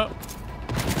that pillar.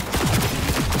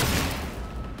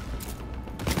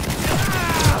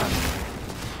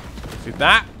 See,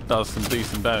 that does some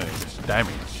decent damage.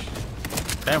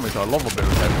 Damage, I love a bit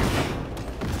of damage.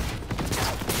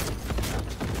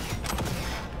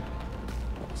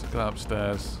 Let's go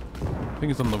upstairs. I think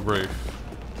it's on the roof.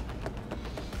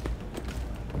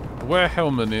 where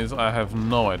Hellman is, I have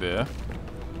no idea.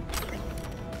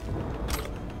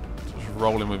 Just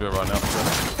rolling with it right now.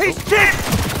 He's dead!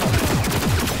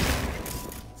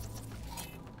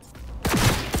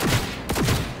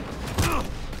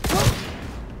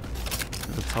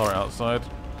 There's a turret outside.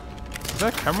 Is there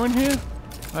a camera in here?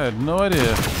 I had no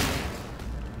idea.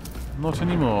 Not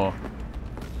anymore.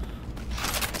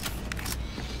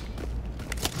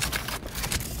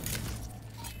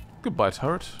 Goodbye,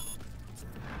 turret.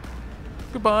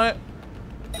 Goodbye.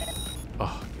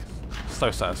 Oh,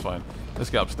 so satisfying. Let's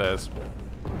get upstairs.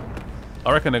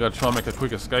 I reckon they're gonna try and make a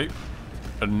quick escape.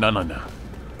 No.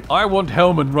 I want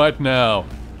Hellman right now.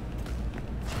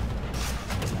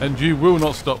 And you will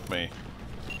not stop me.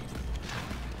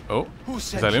 Oh,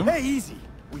 is that him? Hey, easy.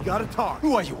 We gotta talk.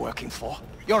 Who are you working for?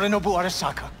 Yorinobu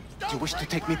Arasaka. Do you wish to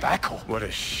take me back or? What a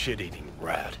shit-eating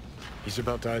rat. He's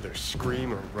about to either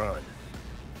scream or run.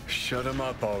 Shut him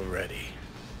up already.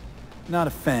 Not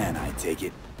a fan, I take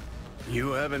it.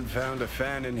 You haven't found a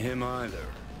fan in him either.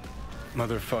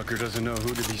 Motherfucker doesn't know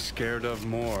who to be scared of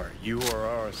more, you or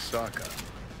Arasaka.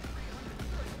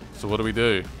 So what do we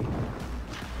do?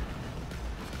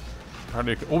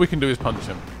 Apparently, all we can do is punch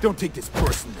him. Don't take this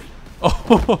personally.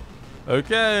 Oh,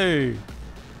 okay.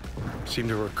 Seem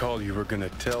to recall you were gonna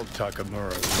tell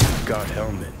Takamura you got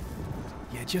Hellman.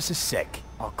 Yeah, just a sec.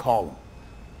 I'll call him.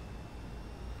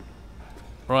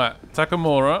 Right,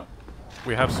 Takamura,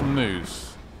 we have some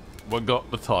news. We got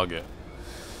the target.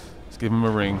 Let's give him a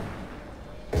ring.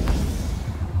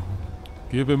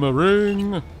 Give him a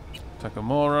ring.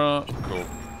 Takamura, cool.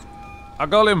 I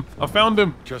got him. I found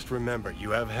him. Just remember,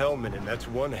 you have Hellman, and that's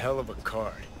one hell of a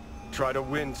card. Try to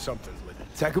win something with it.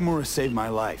 Takamura saved my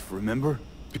life, remember?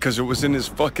 Because it was in his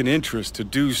fucking interest to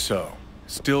do so.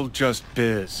 Still just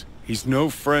biz. He's no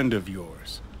friend of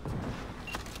yours.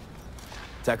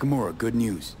 Takamura, good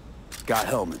news. Got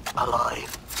Hellman.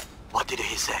 Alive. What did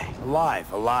he say?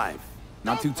 Alive.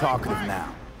 Not too talkative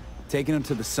now. Taking him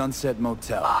to the Sunset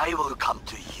Motel. I will come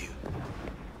to you.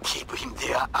 Keep him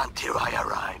there until I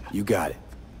arrive. You got it.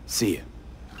 See ya.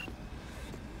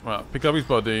 Right, pick up his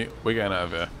body. We're getting out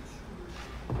of here.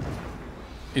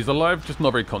 He's alive, just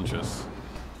not very conscious.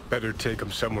 Better take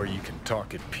him somewhere you can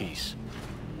talk in peace.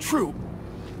 True.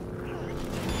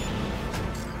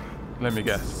 Let me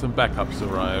guess. Some backups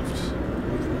arrived.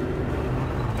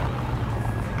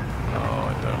 Oh,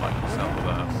 I don't like the sound of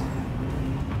that.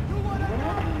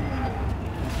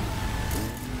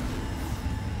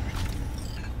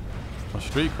 My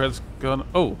street cred's gone.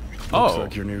 Oh. Looks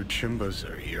like your new Chimbas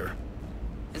are here.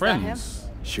 Is Friends. that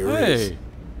him? Sure Hey. is.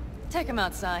 Take him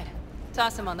outside.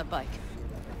 Toss him on the bike.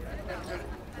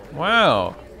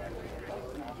 Wow.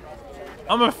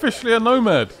 I'm officially a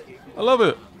nomad. I love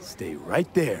it. Stay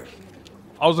right there.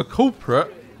 I was a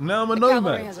culprit. Now I'm a The cavalry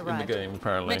nomad has in the arrived. game,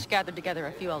 apparently. Mitch gathered together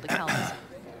a few old accountants.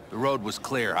 The road was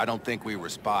clear. I don't think we were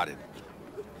spotted.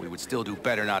 We would still do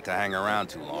better not to hang around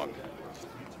too long.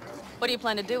 What do you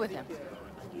plan to do with him?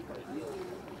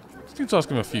 Just need to ask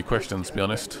him a few questions, to be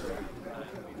honest.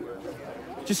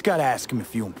 Just gotta ask him a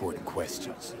few important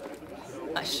questions.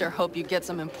 I sure hope you get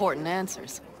some important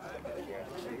answers.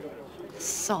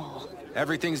 Saul.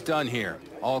 Everything's done here.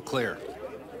 All clear.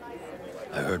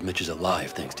 I heard Mitch is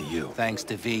alive thanks to you. Thanks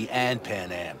to V and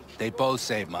Pan Am. They both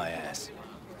saved my ass.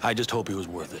 I just hope he was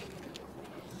worth it.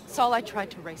 Saul, I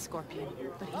tried to raise Scorpion,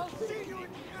 but he...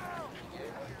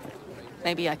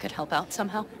 Maybe I could help out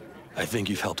somehow? I think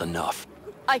you've helped enough.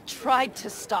 I tried to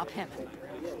stop him.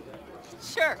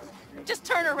 Sure. Just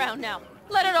turn around now.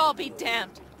 Let it all be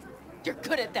damned. You're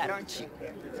good at that, aren't you?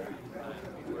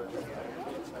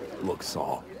 Look,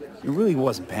 Saul, it really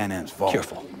wasn't Pan Am's fault.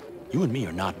 Careful. You and me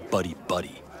are not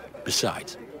buddy-buddy.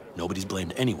 Besides, nobody's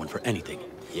blamed anyone for anything,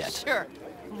 yet. Sure.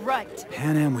 Right.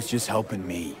 Pan Am was just helping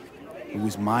me. It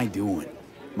was my doing.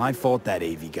 My fault that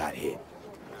AV got hit.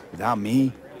 Without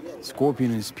me,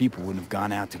 Scorpion and his people wouldn't have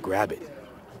gone out to grab it.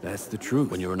 That's the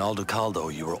truth. When you're an Aldo Caldo,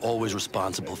 you are always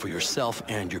responsible for yourself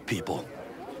and your people.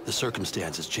 The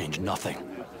circumstances change nothing.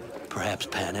 Perhaps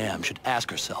Pan Am should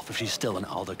ask herself if she's still an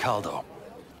Aldo Caldo.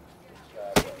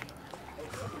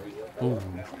 Ooh.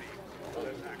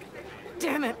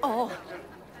 Damn it all.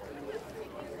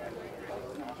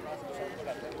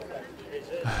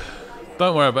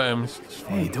 Don't worry about him.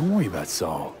 Hey, don't worry about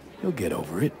Saul. He'll get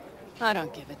over it. I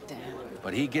don't give a damn.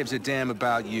 But he gives a damn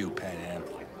about you, Pan Am.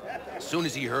 As soon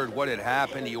as he heard what had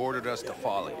happened, he ordered us to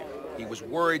follow you. He was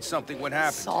worried something would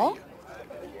happen Saul? to you.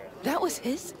 That was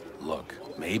his? Look,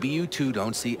 maybe you two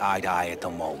don't see eye to eye at the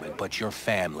moment, but you're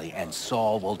family, and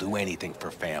Saul will do anything for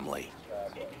family.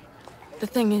 The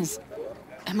thing is,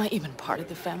 am I even part of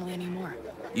the family anymore?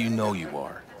 You know you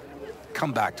are.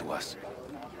 Come back to us.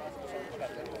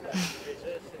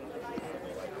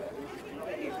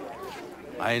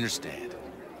 I understand.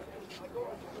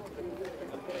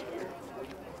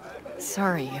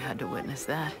 Sorry you had to witness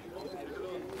that.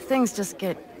 Things just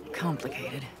get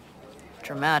complicated.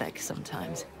 Dramatic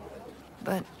sometimes.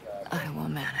 But I will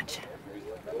manage.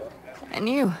 And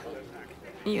you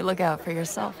look out for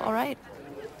yourself, all right?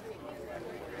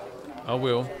 I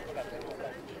will.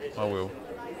 I will.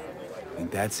 I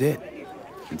think that's it.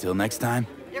 Until next time.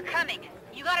 They're coming.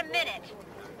 You got a minute.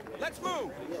 Let's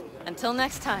move! Until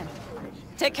next time.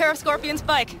 Take care of Scorpion's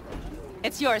bike.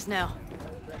 It's yours now.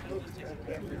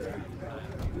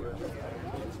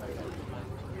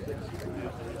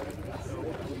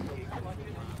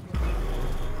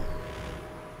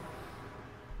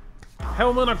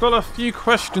 Hellman, I've got a few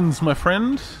questions, my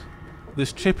friend.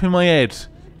 This chip in my head.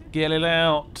 Get it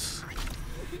out.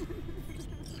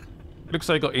 Looks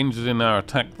like he got injured in our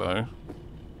attack, though.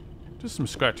 Just some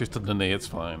scratches to the knee, it's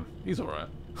fine. He's alright.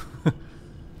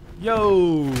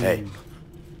 Yo! Hey.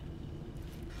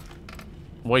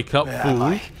 Wake up,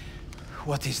 fool.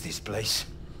 What is this place?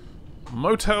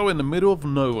 Motel in the middle of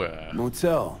nowhere.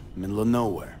 Motel, middle of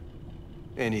nowhere.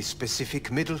 Any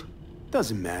specific middle?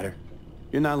 Doesn't matter.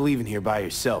 You're not leaving here by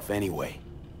yourself anyway.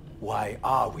 Why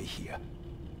are we here?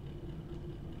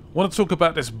 Want to talk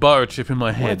about this biochip in my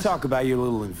I want head? to talk about your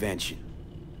little invention.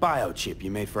 Biochip you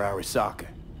made for Arasaka.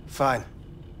 Fine.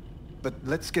 But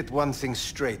let's get one thing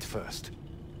straight first.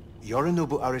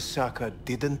 Yorinobu Arasaka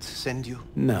didn't send you?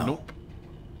 No. Nope.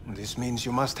 This means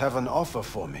you must have an offer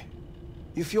for me.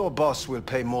 If your boss will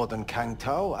pay more than Kang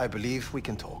Tao, I believe we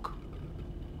can talk.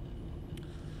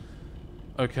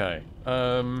 Okay.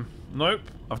 Nope.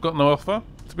 I've got no offer,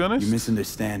 to be honest. You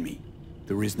misunderstand me.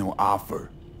 There is no offer.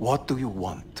 What do you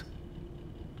want?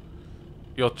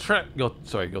 Your tech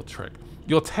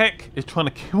is trying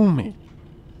to kill me.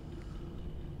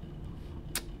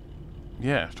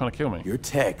 Yeah, it's trying to kill me. Your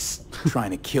tech's trying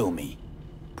to kill me.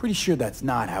 Pretty sure that's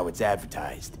not how it's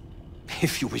advertised.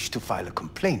 If you wish to file a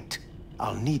complaint,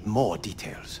 I'll need more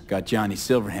details. Got Johnny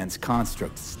Silverhand's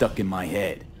construct stuck in my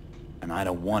head. And I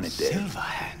don't want it there.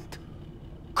 Silverhand?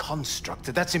 Construct?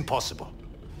 That's impossible.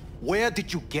 Where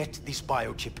did you get this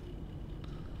biochip?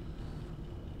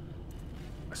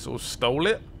 I sort of stole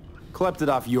it. Klept it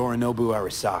off Yorinobu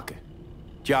Arasaka.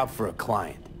 Job for a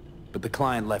client. But the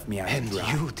client left me out to And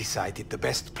dry. you decided the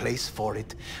best place for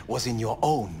it was in your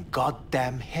own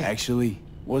goddamn head. Actually,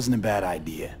 wasn't a bad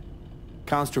idea.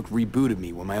 Construct rebooted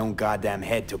me when my own goddamn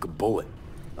head took a bullet.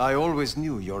 I always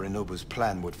knew Yorinobu's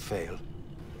plan would fail.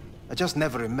 I just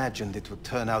never imagined it would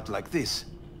turn out like this.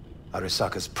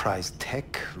 Arasaka's prized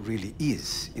tech really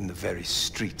is in the very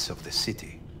streets of the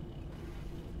city.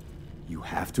 You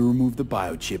have to remove the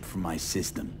biochip from my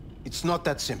system. It's not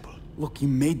that simple. Look, you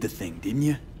made the thing, didn't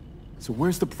you? So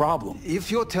where's the problem? If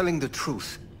you're telling the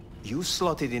truth, you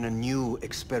slotted in a new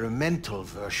experimental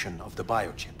version of the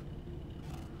biochip.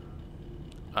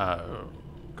 Oh,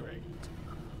 great.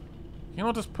 You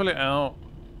know, just pull it out.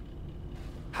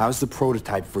 How's the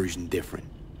prototype version different?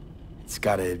 It's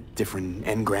got a different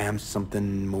engram,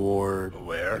 something more...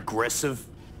 aggressive?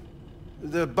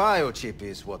 The biochip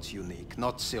is what's unique,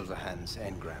 not Silverhand's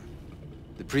engram.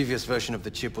 The previous version of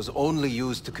the chip was only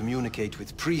used to communicate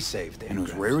with pre-saved engrams. And it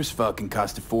was rare as fuck and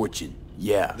cost a fortune.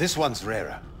 Yeah. This one's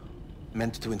rarer.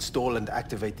 Meant to install and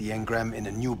activate the engram in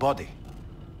a new body.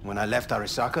 When I left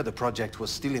Arasaka, the project was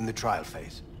still in the trial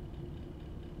phase.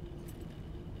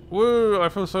 Woo, I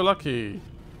feel so lucky.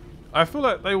 I feel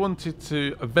like they wanted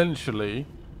to eventually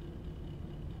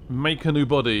make a new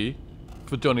body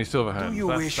for Johnny Silverhand. Do you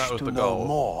wish that was to the know goal.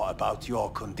 more about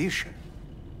your condition?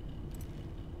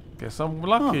 Guess I'm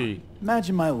lucky. Huh.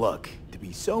 Imagine my luck to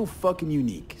be so fucking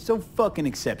unique, so fucking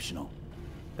exceptional.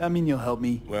 That mean you'll help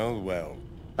me? Well.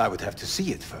 I would have to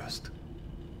see it first.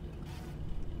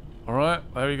 Alright,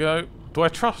 there we go. Do I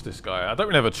trust this guy? I don't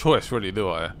really have a choice, really, do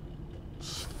I?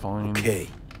 It's fine. Okay.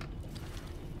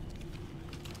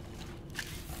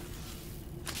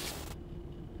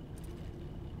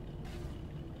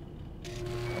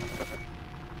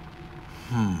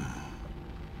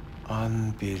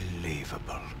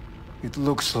 Unbelievable. It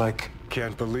looks like...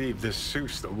 Can't believe this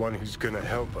suit's the one who's gonna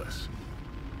help us.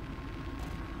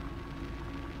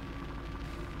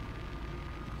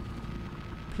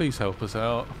 Please help us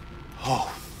out.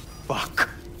 Oh, fuck.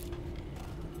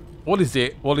 What is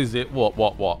it? What is it? What?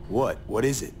 What? What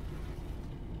is it?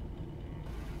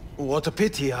 What a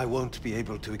pity I won't be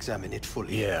able to examine it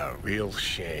fully. Yeah, real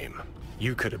shame.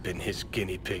 You could have been his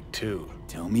guinea pig too.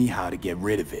 Tell me how to get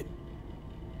rid of it.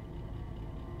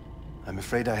 I'm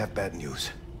afraid I have bad news.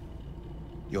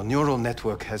 Your neural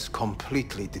network has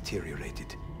completely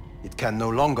deteriorated. It can no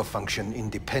longer function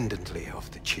independently of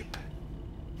the chip.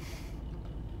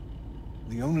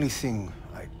 The only thing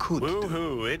I could do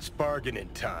Woohoo, it's bargaining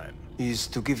time. is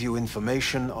to give you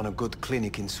information on a good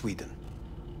clinic in Sweden.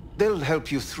 They'll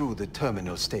help you through the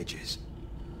terminal stages.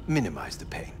 Minimize the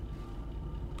pain.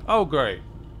 Oh, great.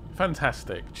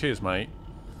 Fantastic. Cheers, mate.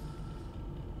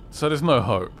 So there's no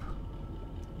hope.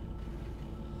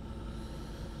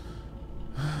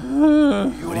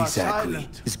 What exactly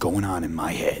is going on in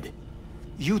my head?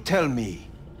 You tell me,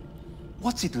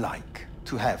 what's it like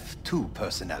to have two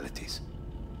personalities?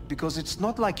 Because it's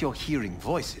not like you're hearing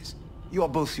voices. You are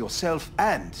both yourself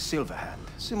and Silverhand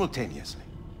simultaneously.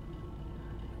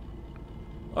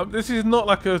 This is not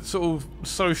like a sort of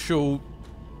social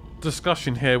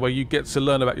discussion here where you get to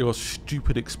learn about your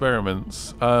stupid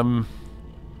experiments.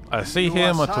 I see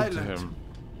him, I talk to him.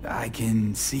 I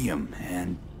can see him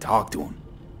and talk to him.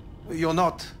 You're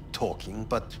not talking,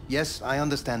 but yes, I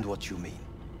understand what you mean.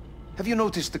 Have you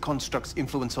noticed the construct's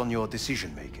influence on your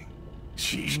decision-making?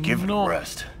 Sheesh, give it a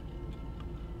rest.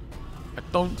 I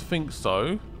don't think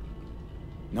so.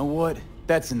 Know what?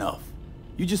 That's enough.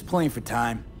 You just playing for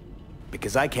time?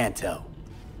 Because I can't tell.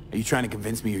 Are you trying to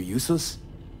convince me you're useless?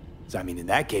 'Cause I mean, in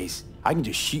that case, I can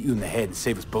just shoot you in the head and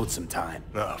save us both some time.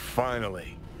 Ah,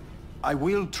 finally. I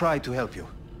will try to help you,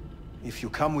 if you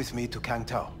come with me to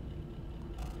Kangtao.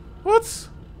 What?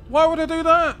 Why would I do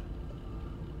that?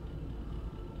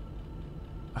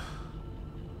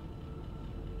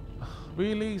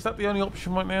 Really? Is that the only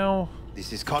option right now?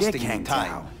 This is costing me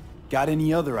time. Got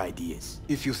any other ideas?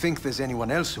 If you think there's anyone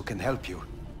else who can help you,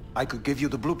 I could give you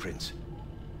the blueprints.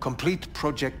 Complete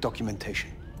project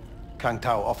documentation.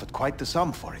 Kangtao offered quite the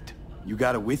sum for it. You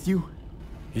got it with you?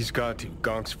 He's got to.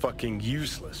 Gonk's fucking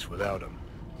useless without him.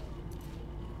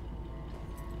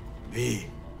 V.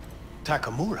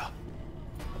 Takamura?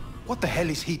 What the hell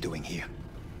is he doing here?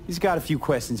 He's got a few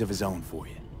questions of his own for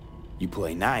you. You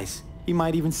play nice, he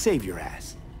might even save your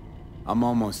ass. I'm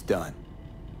almost done.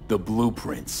 The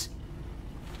blueprints.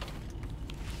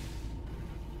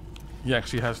 He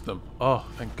actually has them. Oh,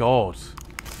 thank God.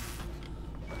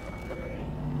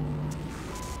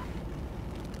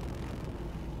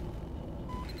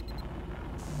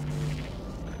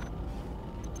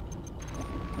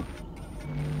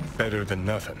 Better than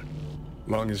nothing.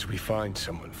 Long as we find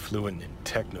someone fluent in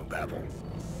technobabble.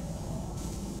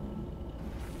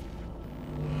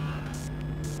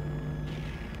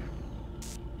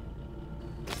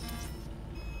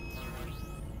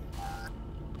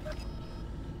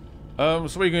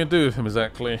 So what are you going to do with him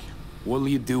exactly? What'll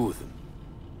you do with him?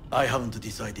 I haven't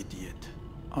decided yet.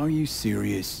 Are you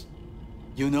serious?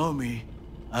 You know me.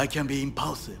 I can be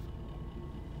impulsive.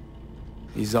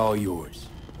 He's all yours.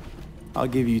 I'll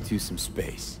give you two some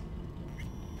space.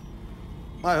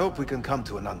 I hope we can come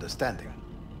to an understanding.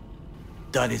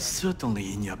 That is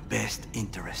certainly in your best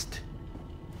interest.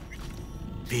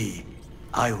 V,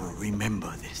 I will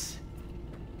remember this.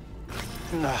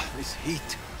 This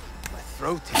heat. My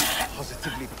throat is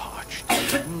positively parched.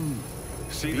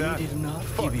 See V that? did not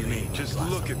Fuck give me, me just a glass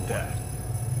look of at that.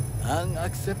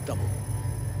 Unacceptable.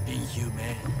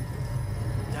 Inhumane.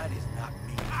 That is not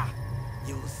me.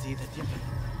 You will see the difference.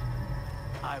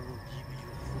 I will give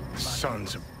you...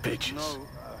 Sons of bitches. No,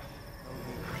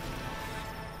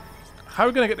 How are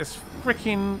we going to get this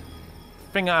freaking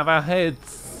thing out of our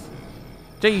heads?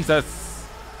 Jesus.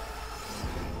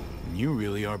 You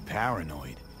really are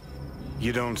paranoid.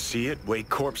 You don't see it? Way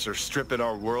corps are stripping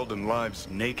our world and lives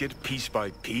naked, piece by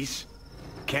piece?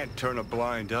 Can't turn a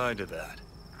blind eye to that.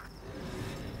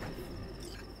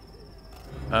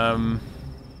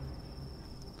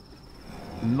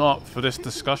 Not for this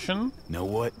discussion. Know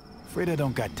what? Afraid I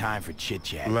don't got time for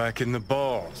chit-chat. Lacking the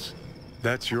balls.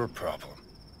 That's your problem.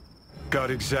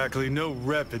 Got exactly no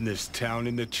rep in this town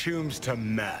in the tombs to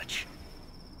match.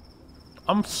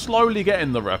 I'm slowly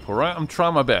getting the rep, alright? I'm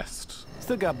trying my best.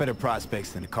 Still got better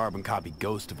prospects than a carbon copy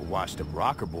ghost of a washed-up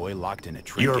rocker boy locked in a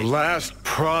trinket. Your last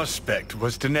prospect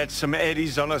was to net some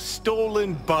eddies on a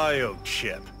stolen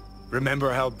biochip.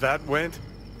 Remember how that went?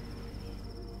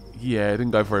 Yeah, it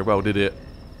didn't go very well, did it?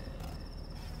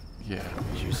 Yeah.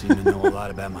 Sure seem to know a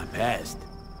lot about my past.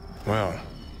 Well,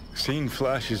 seen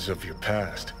flashes of your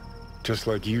past. Just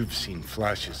like you've seen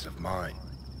flashes of mine.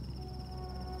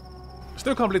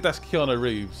 Still can't believe that's Keanu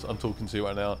Reeves I'm talking to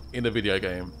right now in a video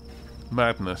game.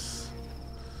 Madness.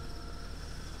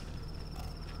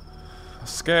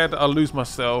 Scared I'll lose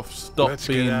myself. Stop Let's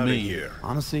being get out me. of here.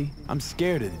 Honestly, I'm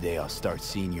scared of the day I'll start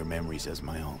seeing your memories as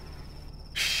my own.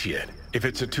 Shit. If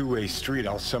it's a two-way street,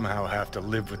 I'll somehow have to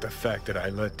live with the fact that I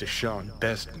let Deshaun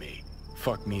best me.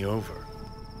 Fuck me over.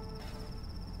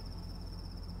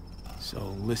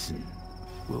 So listen,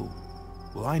 will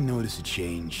I notice a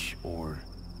change, or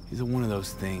Is it one of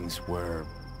those things where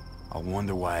I'll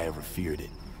wonder why I ever feared it?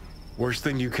 Worst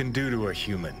thing you can do to a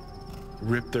human.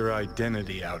 Rip their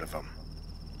identity out of them.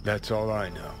 That's all I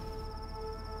know.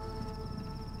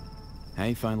 How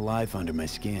you find life under my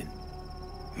skin?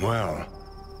 Well,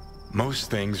 most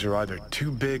things are either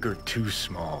too big or too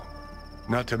small.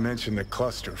 Not to mention the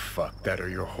clusterfuck that are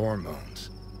your hormones.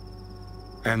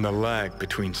 And the lag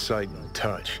between sight and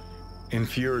touch.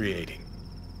 Infuriating.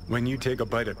 When you take a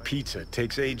bite of pizza, it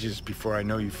takes ages before I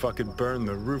know you fucking burn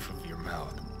the roof of your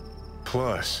mouth.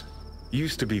 Plus,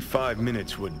 used to be 5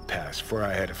 minutes wouldn't pass before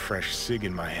I had a fresh cig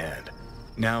in my hand.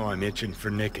 Now I'm itching for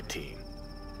nicotine.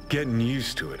 Getting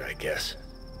used to it, I guess.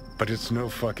 But it's no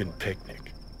fucking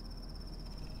picnic.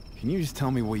 Can you just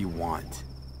tell me what you want?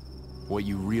 What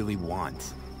you really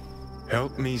want?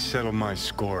 Help me settle my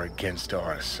score against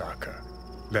Arasaka.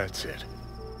 That's it.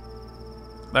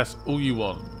 That's all you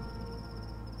want.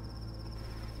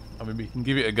 I mean, we can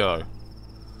give it a go.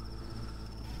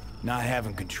 Not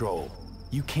having control.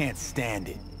 You can't stand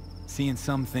it. Seeing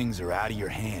some things are out of your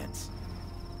hands.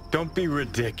 Don't be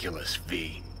ridiculous,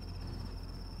 V.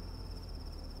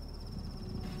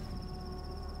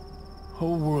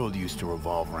 Whole world used to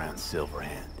revolve around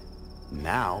Silverhand.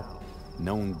 Now,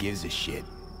 no one gives a shit.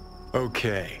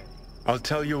 Okay. I'll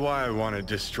tell you why I want to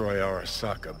destroy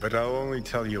Arasaka, but I'll only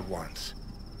tell you once.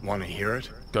 Want to hear it?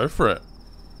 Go for it.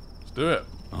 Let's do it.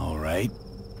 All right.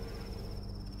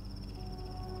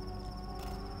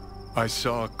 I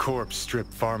saw a corpse strip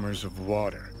farmers of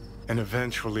water, and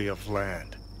eventually of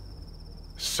land.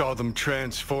 Saw them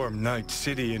transform Night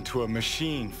City into a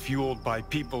machine fueled by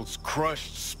people's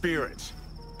crushed spirits,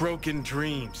 broken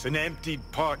dreams, and emptied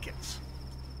pockets.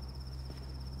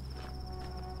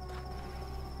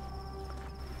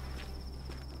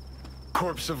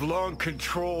 Corps have long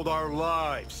controlled our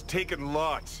lives, taken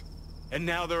lots, and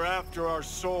now they're after our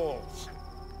souls.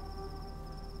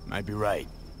 Might be right.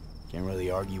 Can't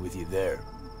really argue with you there.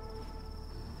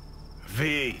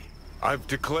 V, I've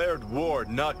declared war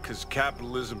not because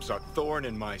capitalism's a thorn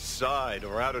in my side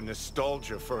or out of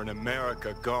nostalgia for an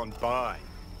America gone by.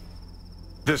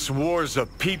 This war's a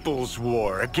people's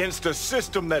war against a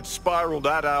system that spiraled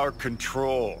out of our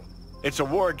control. It's a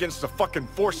war against the fucking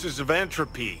forces of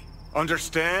entropy.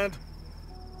 Understand?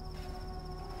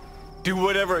 Do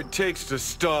whatever it takes to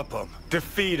stop them,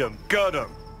 defeat them, gut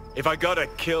them. If I gotta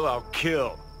kill, I'll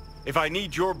kill. If I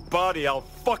need your body, I'll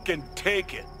fucking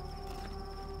take it.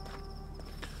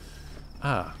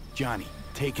 Johnny,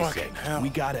 take a Fucking sec. hell. We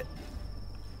got it.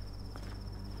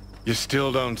 You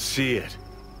still don't see it,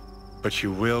 but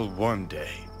you will one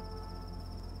day.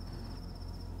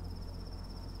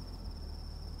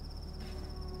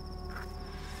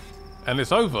 And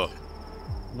it's over.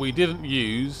 We didn't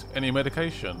use any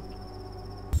medication.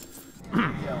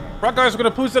 Right guys, we're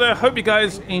going to pause it there. I hope you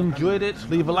guys enjoyed it.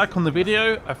 Leave a like on the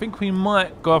video. I think we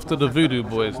might go after the Voodoo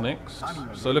Boys next.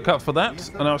 So look out for that.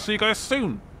 And I'll see you guys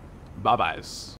soon. Bye-byes.